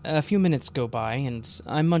 A few minutes go by, and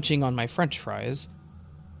I'm munching on my french fries,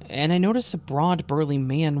 and I notice a broad, burly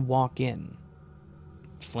man walk in.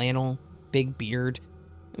 Flannel, big beard,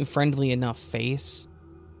 friendly enough face.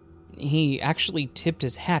 He actually tipped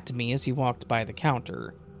his hat to me as he walked by the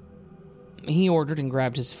counter. He ordered and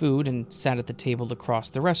grabbed his food and sat at the table across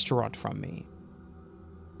the restaurant from me.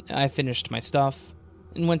 I finished my stuff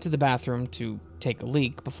and went to the bathroom to take a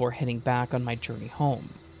leak before heading back on my journey home.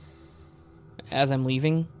 As I'm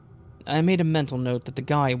leaving, I made a mental note that the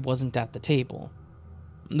guy wasn't at the table.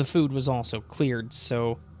 The food was also cleared,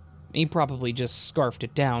 so he probably just scarfed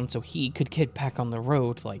it down so he could get back on the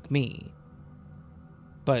road like me.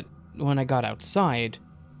 But when I got outside,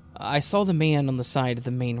 I saw the man on the side of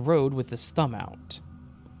the main road with his thumb out.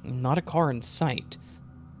 Not a car in sight.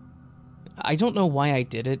 I don't know why I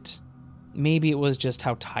did it. Maybe it was just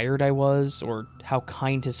how tired I was, or how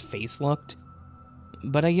kind his face looked.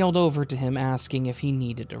 But I yelled over to him asking if he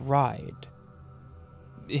needed a ride.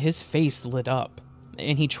 His face lit up,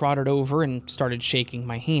 and he trotted over and started shaking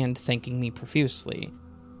my hand, thanking me profusely.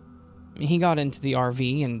 He got into the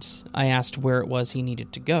RV, and I asked where it was he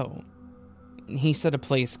needed to go. He said a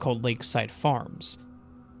place called Lakeside Farms,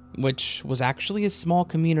 which was actually a small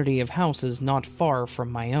community of houses not far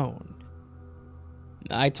from my own.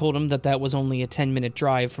 I told him that was only a 10-minute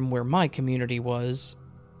drive from where my community was,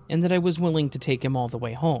 and that I was willing to take him all the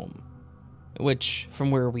way home, which,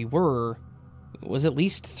 from where we were, was at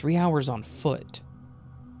least 3 hours on foot.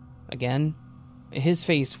 again, his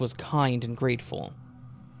face was kind and grateful.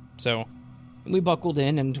 So, we buckled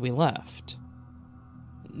in and we left.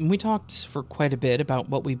 We talked for quite a bit about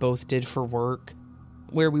what we both did for work,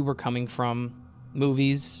 where we were coming from,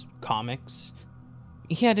 movies, comics.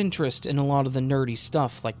 He had interest in a lot of the nerdy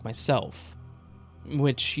stuff like myself,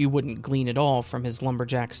 which you wouldn't glean at all from his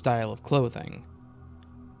lumberjack style of clothing.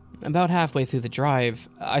 About halfway through the drive,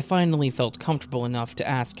 I finally felt comfortable enough to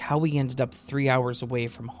ask how we ended up 3 hours away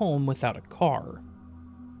from home without a car.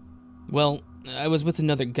 Well, I was with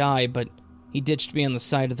another guy, but he ditched me on the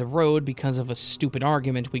side of the road because of a stupid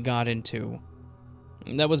argument we got into.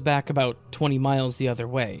 That was back about 20 miles the other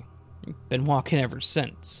way. Been walking ever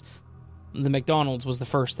since. The McDonald's was the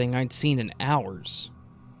first thing I'd seen in hours,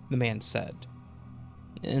 the man said.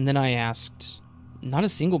 And then I asked, not a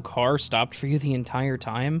single car stopped for you the entire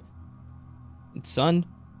time? Son,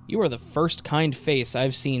 you are the first kind face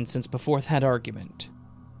I've seen since before that argument.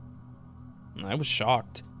 I was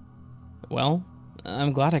shocked. Well,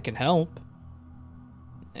 I'm glad I can help.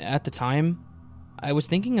 At the time, I was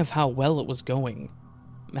thinking of how well it was going,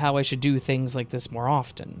 how I should do things like this more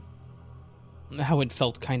often, how it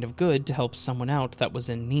felt kind of good to help someone out that was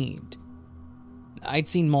in need. I'd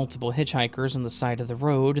seen multiple hitchhikers on the side of the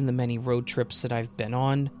road in the many road trips that I've been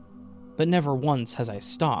on, but never once has I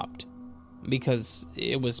stopped, because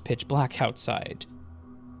it was pitch black outside.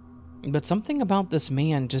 But something about this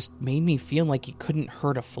man just made me feel like he couldn't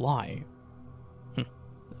hurt a fly.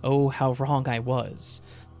 Oh, how wrong I was.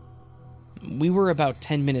 We were about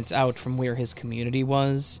 10 minutes out from where his community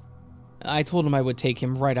was. I told him I would take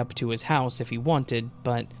him right up to his house if he wanted,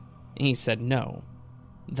 but he said no.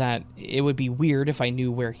 That it would be weird if I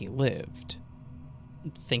knew where he lived.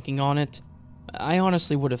 Thinking on it, I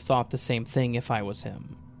honestly would have thought the same thing if I was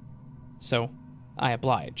him. So, I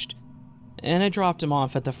obliged, and I dropped him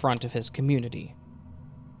off at the front of his community.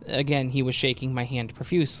 Again, he was shaking my hand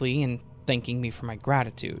profusely and thanking me for my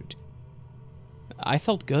gratitude. I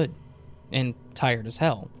felt good, and tired as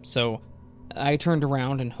hell, so I turned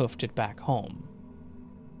around and hoofed it back home.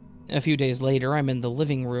 A few days later, I'm in the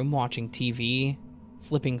living room watching TV,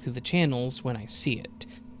 flipping through the channels when I see it.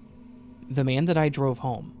 The man that I drove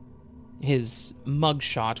home. His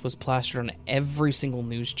mugshot was plastered on every single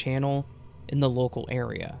news channel in the local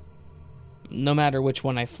area. No matter which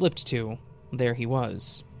one I flipped to, there he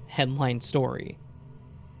was. Headline story.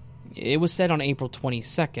 It was said on April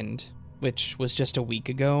 22nd, which was just a week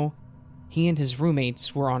ago, he and his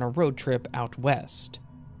roommates were on a road trip out west,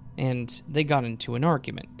 and they got into an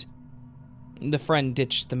argument. The friend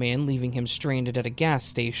ditched the man, leaving him stranded at a gas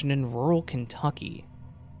station in rural Kentucky.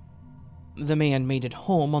 The man made it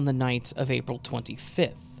home on the night of April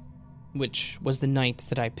 25th, which was the night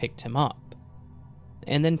that I picked him up,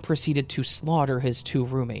 and then proceeded to slaughter his 2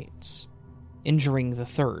 roommates, injuring the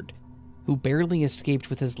third, who barely escaped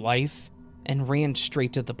with his life and ran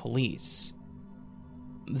straight to the police.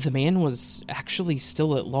 The man was actually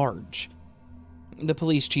still at large. The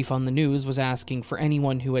police chief on the news was asking for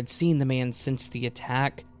anyone who had seen the man since the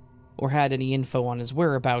attack or had any info on his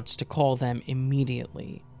whereabouts to call them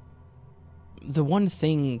immediately. The one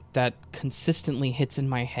thing that consistently hits in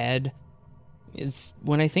my head is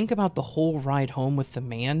when I think about the whole ride home with the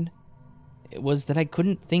man, it was that I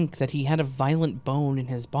couldn't think that he had a violent bone in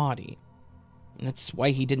his body. That's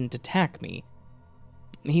why he didn't attack me.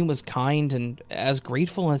 He was kind and as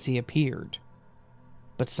grateful as he appeared.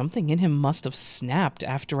 But something in him must have snapped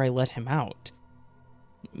after I let him out.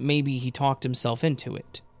 Maybe he talked himself into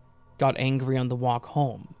it, got angry on the walk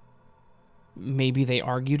home. Maybe they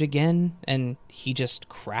argued again, and he just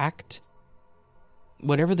cracked.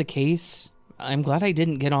 Whatever the case, I'm glad I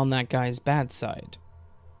didn't get on that guy's bad side.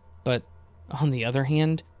 But, on the other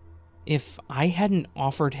hand, if I hadn't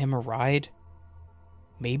offered him a ride,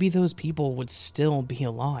 maybe those people would still be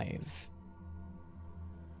alive.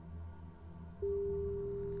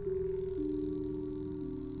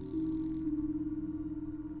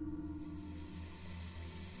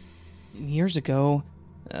 Years ago,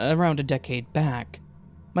 around a decade back,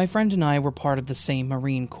 my friend and I were part of the same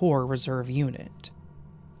Marine Corps Reserve unit.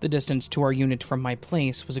 The distance to our unit from my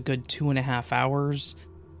place was a good 2.5 hours.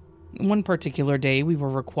 One particular day, we were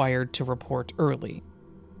required to report early.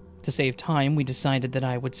 To save time, we decided that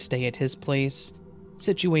I would stay at his place,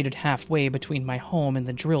 situated halfway between my home and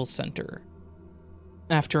the drill center.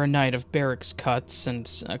 After a night of barracks cuts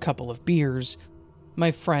and a couple of beers,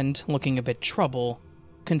 my friend, looking a bit troubled,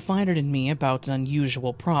 confided in me about an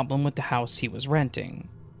unusual problem with the house he was renting.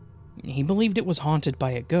 He believed it was haunted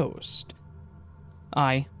by a ghost.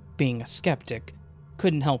 I, being a skeptic,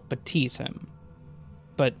 couldn't help but tease him.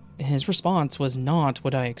 But his response was not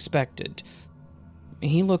what I expected.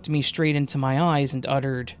 He looked me straight into my eyes and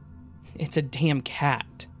uttered, "It's a damn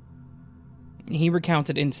cat." He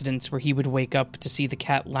recounted incidents where he would wake up to see the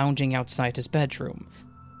cat lounging outside his bedroom.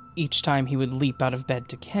 Each time he would leap out of bed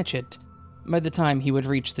to catch it, by the time he would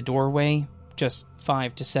reach the doorway, just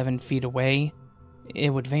 5 to 7 feet away,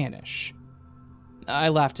 it would vanish. I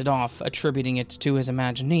laughed it off, attributing it to his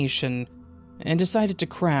imagination, and decided to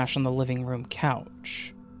crash on the living room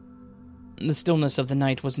couch. The stillness of the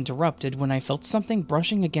night was interrupted when I felt something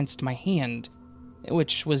brushing against my hand,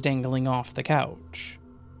 which was dangling off the couch.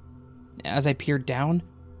 As I peered down,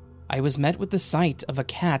 I was met with the sight of a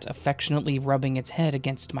cat affectionately rubbing its head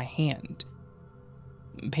against my hand.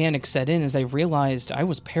 Panic set in as I realized I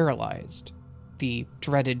was paralyzed, the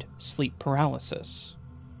dreaded sleep paralysis.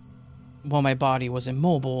 While my body was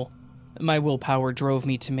immobile, my willpower drove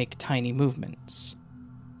me to make tiny movements.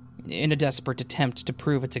 In a desperate attempt to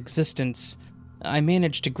prove its existence, I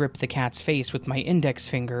managed to grip the cat's face with my index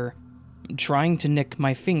finger, trying to nick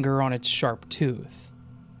my finger on its sharp tooth.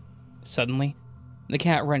 Suddenly, the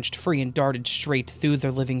cat wrenched free and darted straight through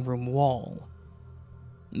the living room wall.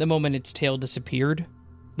 The moment its tail disappeared,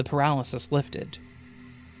 the paralysis lifted.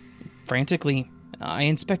 Frantically, I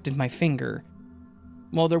inspected my finger.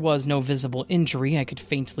 While there was no visible injury, I could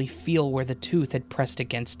faintly feel where the tooth had pressed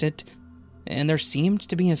against it, and there seemed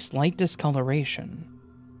to be a slight discoloration.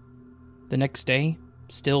 The next day,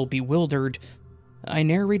 still bewildered, I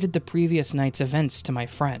narrated the previous night's events to my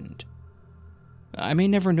friend. I may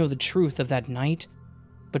never know the truth of that night,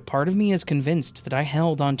 but part of me is convinced that I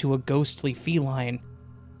held onto a ghostly feline,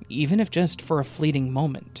 even if just for a fleeting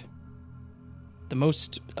moment. The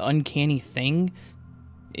most uncanny thing,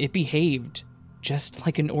 it behaved just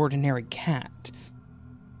like an ordinary cat.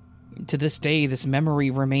 To this day, this memory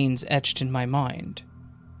remains etched in my mind.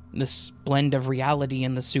 This blend of reality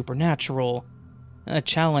and the supernatural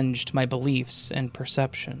challenged my beliefs and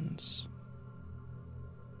perceptions.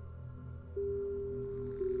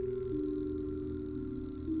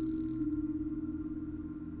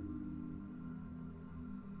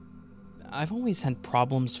 I've always had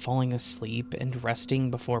problems falling asleep and resting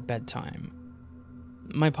before bedtime.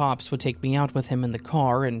 My pops would take me out with him in the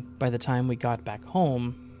car, and by the time we got back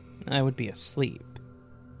home, I would be asleep.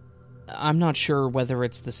 I'm not sure whether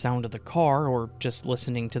it's the sound of the car or just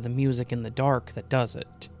listening to the music in the dark that does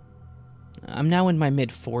it. I'm now in my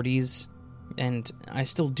mid-40s, and I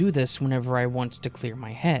still do this whenever I want to clear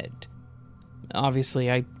my head. Obviously,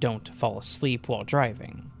 I don't fall asleep while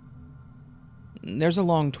driving. There's a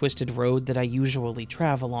long twisted road that I usually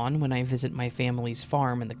travel on when I visit my family's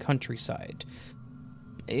farm in the countryside.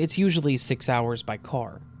 It's usually 6 hours by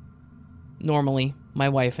car. Normally, my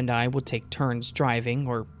wife and I will take turns driving,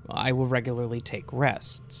 or I will regularly take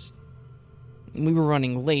rests. We were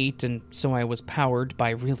running late, and so I was powered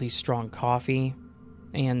by really strong coffee,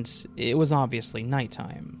 and it was obviously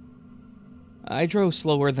nighttime. I drove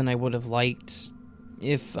slower than I would have liked.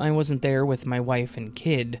 If I wasn't there with my wife and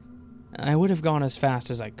kid, I would have gone as fast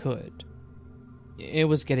as I could. It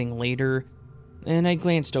was getting later, and I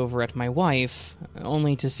glanced over at my wife,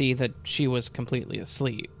 only to see that she was completely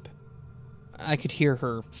asleep. I could hear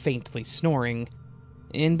her faintly snoring,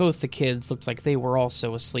 and both the kids looked like they were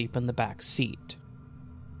also asleep in the back seat.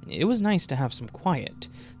 It was nice to have some quiet.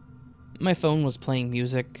 My phone was playing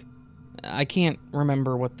music. I can't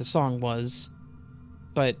remember what the song was,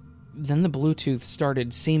 but then the Bluetooth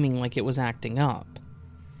started seeming like it was acting up.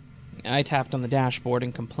 I tapped on the dashboard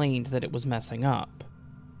and complained that it was messing up.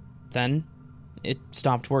 Then, it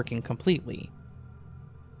stopped working completely.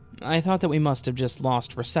 I thought that we must have just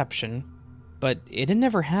lost reception, but it had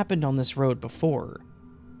never happened on this road before.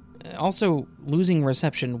 Also, losing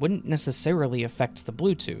reception wouldn't necessarily affect the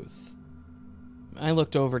Bluetooth. I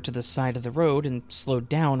looked over to the side of the road and slowed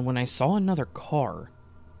down when I saw another car.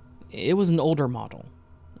 It was an older model,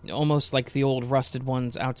 almost like the old rusted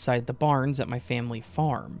ones outside the barns at my family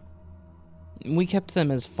farm. We kept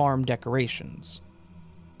them as farm decorations.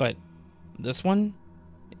 But this one,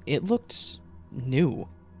 it looked new.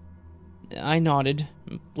 I nodded,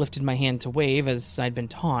 lifted my hand to wave as I'd been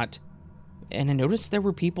taught, and I noticed there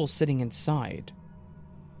were people sitting inside.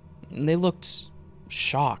 They looked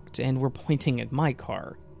shocked and were pointing at my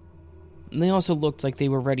car. They also looked like they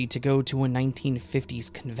were ready to go to a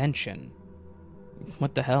 1950s convention.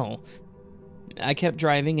 What the hell? I kept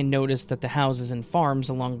driving and noticed that the houses and farms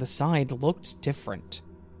along the side looked different.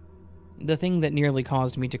 The thing that nearly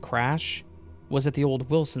caused me to crash was at the old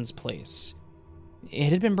Wilson's place.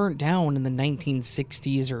 It had been burnt down in the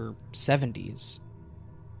 1960s or 70s.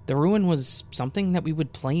 The ruin was something that we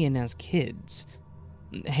would play in as kids,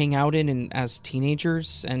 hang out in as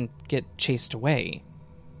teenagers, and get chased away.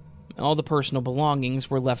 All the personal belongings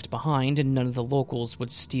were left behind, and none of the locals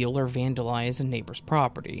would steal or vandalize a neighbor's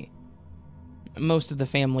property. Most of the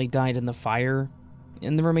family died in the fire,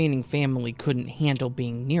 and the remaining family couldn't handle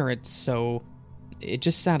being near it, so it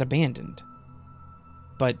just sat abandoned.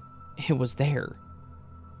 But it was there.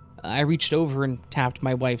 I reached over and tapped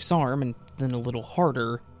my wife's arm, and then a little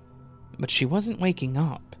harder, but she wasn't waking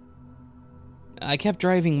up. I kept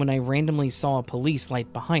driving when I randomly saw a police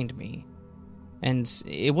light behind me, and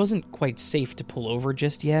it wasn't quite safe to pull over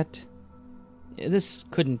just yet. This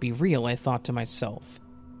couldn't be real, I thought to myself.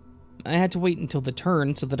 I had to wait until the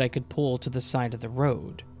turn so that I could pull to the side of the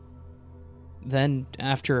road. Then,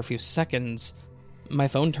 after a few seconds, my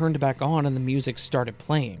phone turned back on and the music started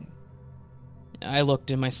playing. I looked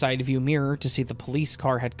in my side view mirror to see the police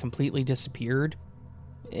car had completely disappeared,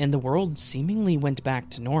 and the world seemingly went back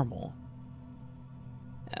to normal.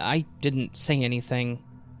 I didn't say anything.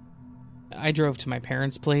 I drove to my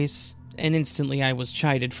parents' place, and instantly I was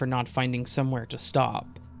chided for not finding somewhere to stop.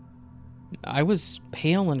 I was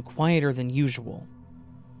pale and quieter than usual.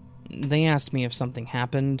 They asked me if something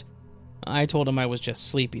happened. I told them I was just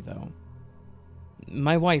sleepy, though.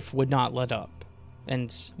 My wife would not let up,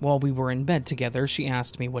 and while we were in bed together, she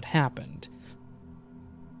asked me what happened.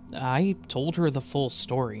 I told her the full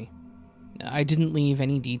story. I didn't leave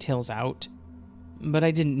any details out, but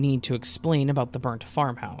I didn't need to explain about the burnt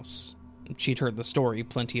farmhouse. She'd heard the story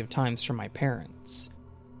plenty of times from my parents.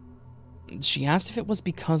 She asked if it was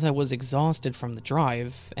because I was exhausted from the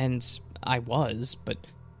drive, and I was, but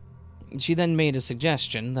she then made a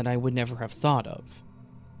suggestion that I would never have thought of.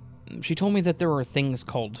 She told me that there are things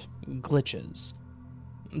called glitches.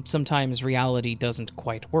 Sometimes reality doesn't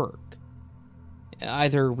quite work.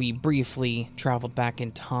 Either we briefly traveled back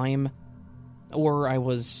in time, or I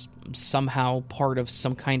was somehow part of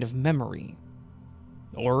some kind of memory.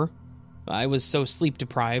 Or I was so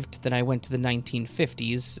sleep-deprived that I went to the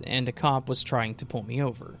 1950s and a cop was trying to pull me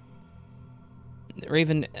over.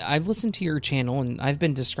 Raven, I've listened to your channel and I've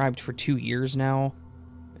been described for 2 years now,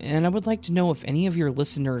 and I would like to know if any of your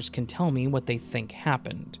listeners can tell me what they think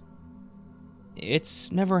happened.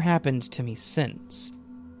 It's never happened to me since,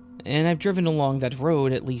 and I've driven along that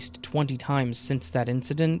road at least 20 times since that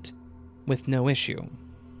incident, with no issue.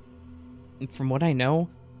 From what I know,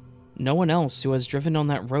 no one else who has driven on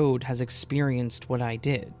that road has experienced what I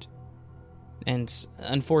did. And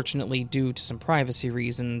unfortunately, due to some privacy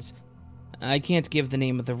reasons, I can't give the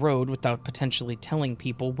name of the road without potentially telling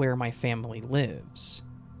people where my family lives.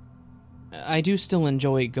 I do still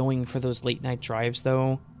enjoy going for those late-night drives,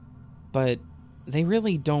 though, but they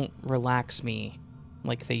really don't relax me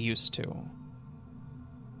like they used to.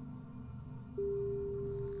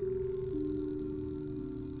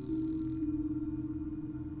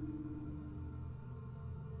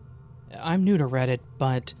 I'm new to Reddit,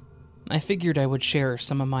 but I figured I would share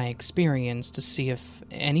some of my experience to see if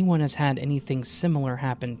anyone has had anything similar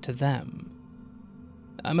happen to them.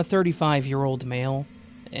 I'm a 35-year-old male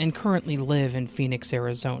and currently live in Phoenix,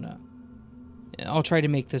 Arizona. I'll try to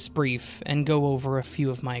make this brief and go over a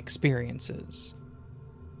few of my experiences.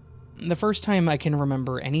 The first time I can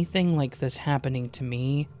remember anything like this happening to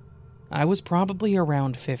me, I was probably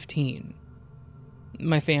around 15.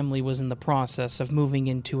 My family was in the process of moving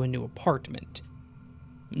into a new apartment.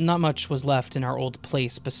 Not much was left in our old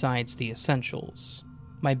place besides the essentials,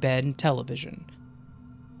 my bed and television.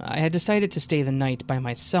 I had decided to stay the night by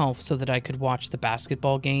myself so that I could watch the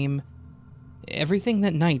basketball game. Everything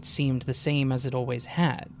that night seemed the same as it always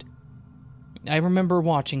had. I remember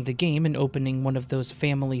watching the game and opening one of those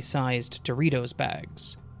family-sized Doritos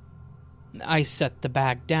bags. I set the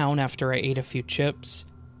bag down after I ate a few chips,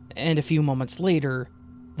 and a few moments later,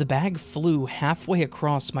 the bag flew halfway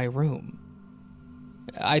across my room.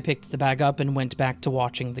 I picked the bag up and went back to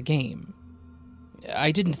watching the game.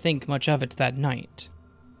 I didn't think much of it that night.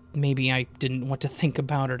 Maybe I didn't want to think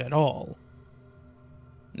about it at all.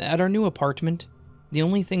 At our new apartment, the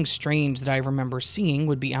only thing strange that I remember seeing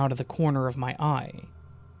would be out of the corner of my eye.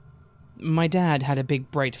 My dad had a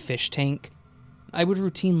big bright fish tank. I would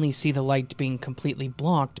routinely see the light being completely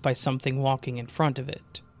blocked by something walking in front of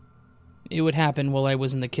it. It would happen while I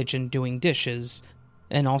was in the kitchen doing dishes,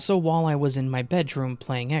 and also while I was in my bedroom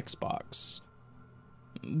playing Xbox.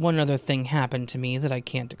 One other thing happened to me that I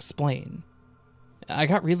can't explain. I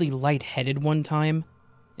got really lightheaded one time,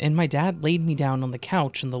 and my dad laid me down on the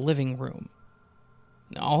couch in the living room.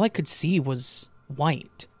 All I could see was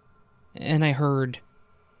white, and I heard,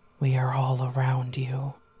 "We are all around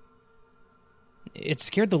you." It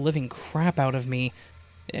scared the living crap out of me,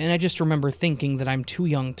 and I just remember thinking that I'm too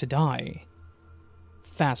young to die.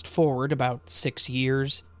 Fast forward about 6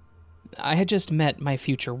 years, I had just met my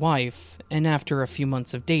future wife, and after a few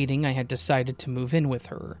months of dating, I had decided to move in with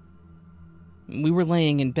her. We were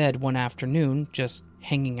laying in bed one afternoon, just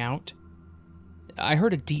hanging out. I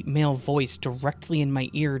heard a deep male voice directly in my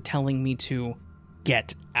ear telling me to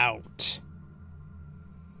get out.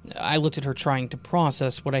 I looked at her trying to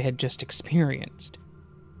process what I had just experienced.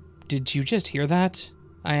 "Did you just hear that?"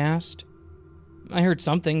 I asked. "I heard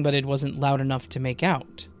something, but it wasn't loud enough to make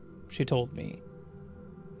out," she told me.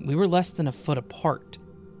 We were less than a foot apart,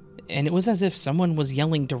 and it was as if someone was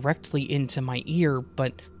yelling directly into my ear,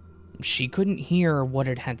 but she couldn't hear what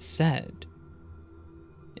it had said.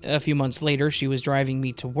 A few months later, she was driving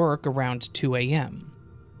me to work around 2 a.m.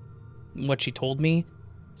 What she told me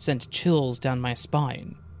sent chills down my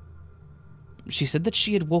spine. She said that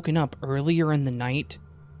she had woken up earlier in the night,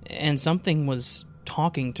 and something was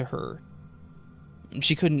talking to her.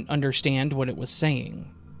 She couldn't understand what it was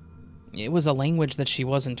saying. It was a language that she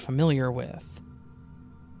wasn't familiar with.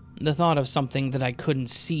 The thought of something that I couldn't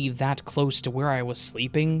see that close to where I was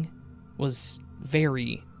sleeping was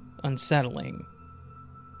very unsettling.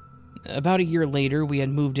 About a year later, we had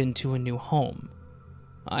moved into a new home.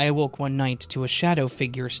 I awoke one night to a shadow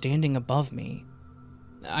figure standing above me.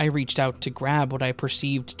 I reached out to grab what I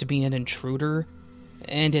perceived to be an intruder,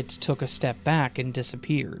 and it took a step back and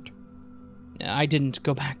disappeared. I didn't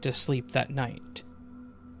go back to sleep that night.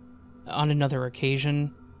 On another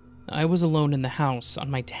occasion, I was alone in the house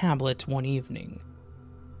on my tablet one evening.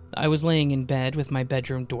 I was laying in bed with my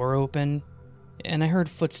bedroom door open, and I heard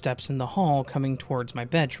footsteps in the hall coming towards my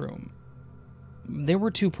bedroom. There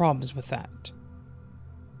were two problems with that.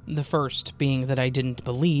 The first being that I didn't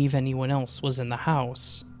believe anyone else was in the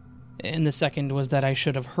house, and the second was that I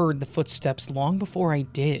should have heard the footsteps long before I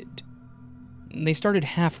did. They started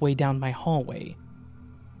halfway down my hallway.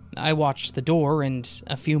 I watched the door, and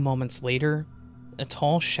a few moments later, a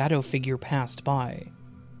tall shadow figure passed by.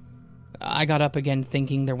 I got up again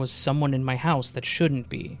thinking there was someone in my house that shouldn't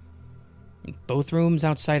be. Both rooms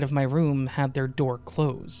outside of my room had their door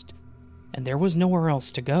closed, and there was nowhere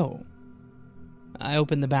else to go. I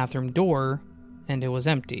opened the bathroom door, and it was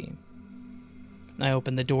empty. I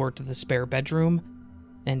opened the door to the spare bedroom,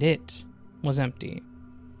 and it was empty.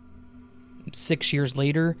 6 years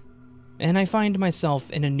later, and I find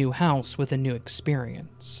myself in a new house with a new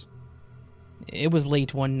experience. It was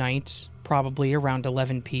late one night, probably around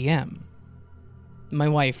 11 p.m. My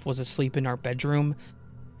wife was asleep in our bedroom,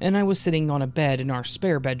 and I was sitting on a bed in our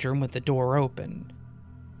spare bedroom with the door open.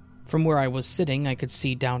 From where I was sitting, I could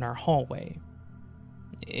see down our hallway.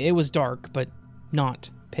 It was dark, but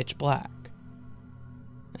not pitch black.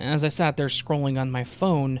 As I sat there scrolling on my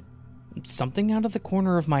phone, something out of the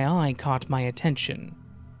corner of my eye caught my attention.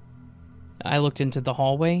 I looked into the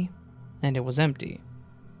hallway, and it was empty.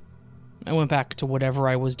 I went back to whatever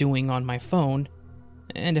I was doing on my phone,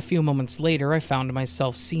 and a few moments later I found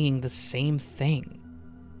myself seeing the same thing.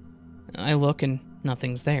 I look and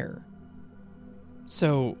nothing's there.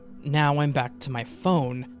 So now I'm back to my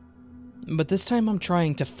phone, but this time I'm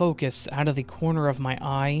trying to focus out of the corner of my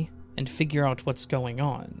eye and figure out what's going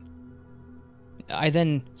on. I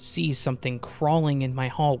then see something crawling in my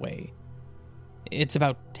hallway. It's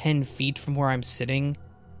about 10 feet from where I'm sitting.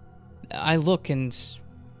 I look and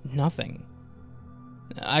nothing.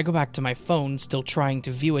 I go back to my phone, still trying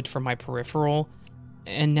to view it from my peripheral,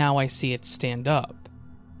 and now I see it stand up.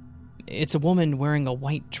 It's a woman wearing a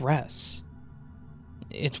white dress.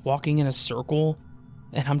 It's walking in a circle,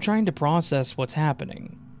 and I'm trying to process what's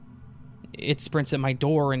happening. It sprints at my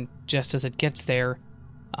door, and just as it gets there,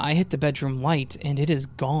 I hit the bedroom light, and it is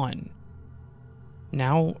gone.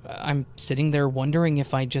 Now, I'm sitting there wondering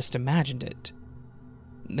if I just imagined it.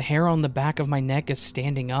 The hair on the back of my neck is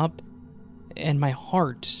standing up, and my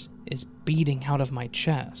heart is beating out of my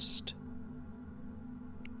chest.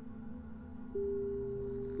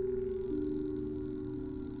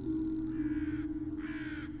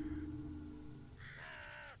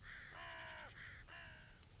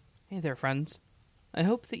 Hey there, friends. I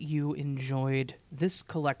hope that you enjoyed this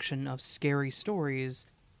collection of scary stories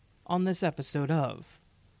on this episode of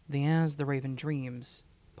the As the Raven Dreams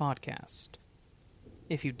podcast.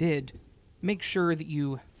 If you did, make sure that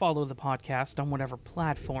you follow the podcast on whatever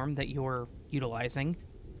platform that you're utilizing.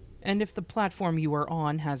 And if the platform you are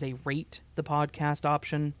on has a rate the podcast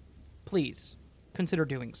option, please consider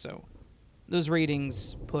doing so. Those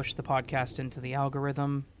ratings push the podcast into the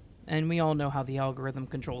algorithm, and we all know how the algorithm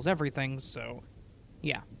controls everything, so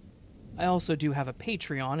yeah. I also do have a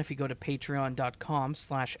Patreon. If you go to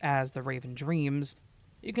patreon.com/astheravendreams,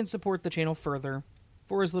 you can support the channel further.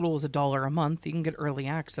 For as little as $1 a month, you can get early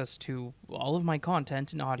access to all of my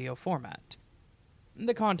content in audio format.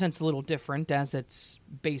 The content's a little different as it's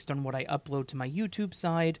based on what I upload to my YouTube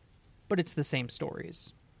side, but it's the same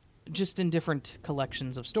stories. Just in different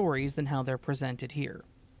collections of stories than how they're presented here.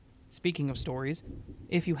 Speaking of stories,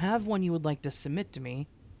 if you have one you would like to submit to me,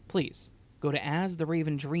 please go to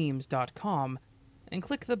astheravendreams.com and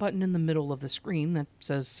click the button in the middle of the screen that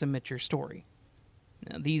says Submit Your Story.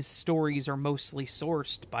 Now, these stories are mostly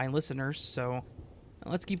sourced by listeners, so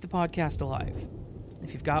let's keep the podcast alive.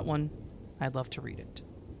 If you've got one, I'd love to read it.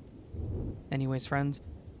 Anyways, friends,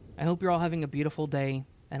 I hope you're all having a beautiful day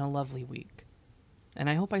and a lovely week. And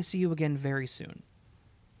I hope I see you again very soon.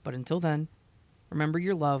 But until then, remember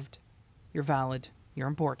you're loved, you're valid, you're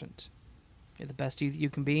important. You're the best you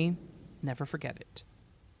can be, never forget it.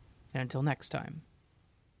 And until next time,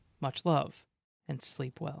 much love and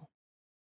sleep well.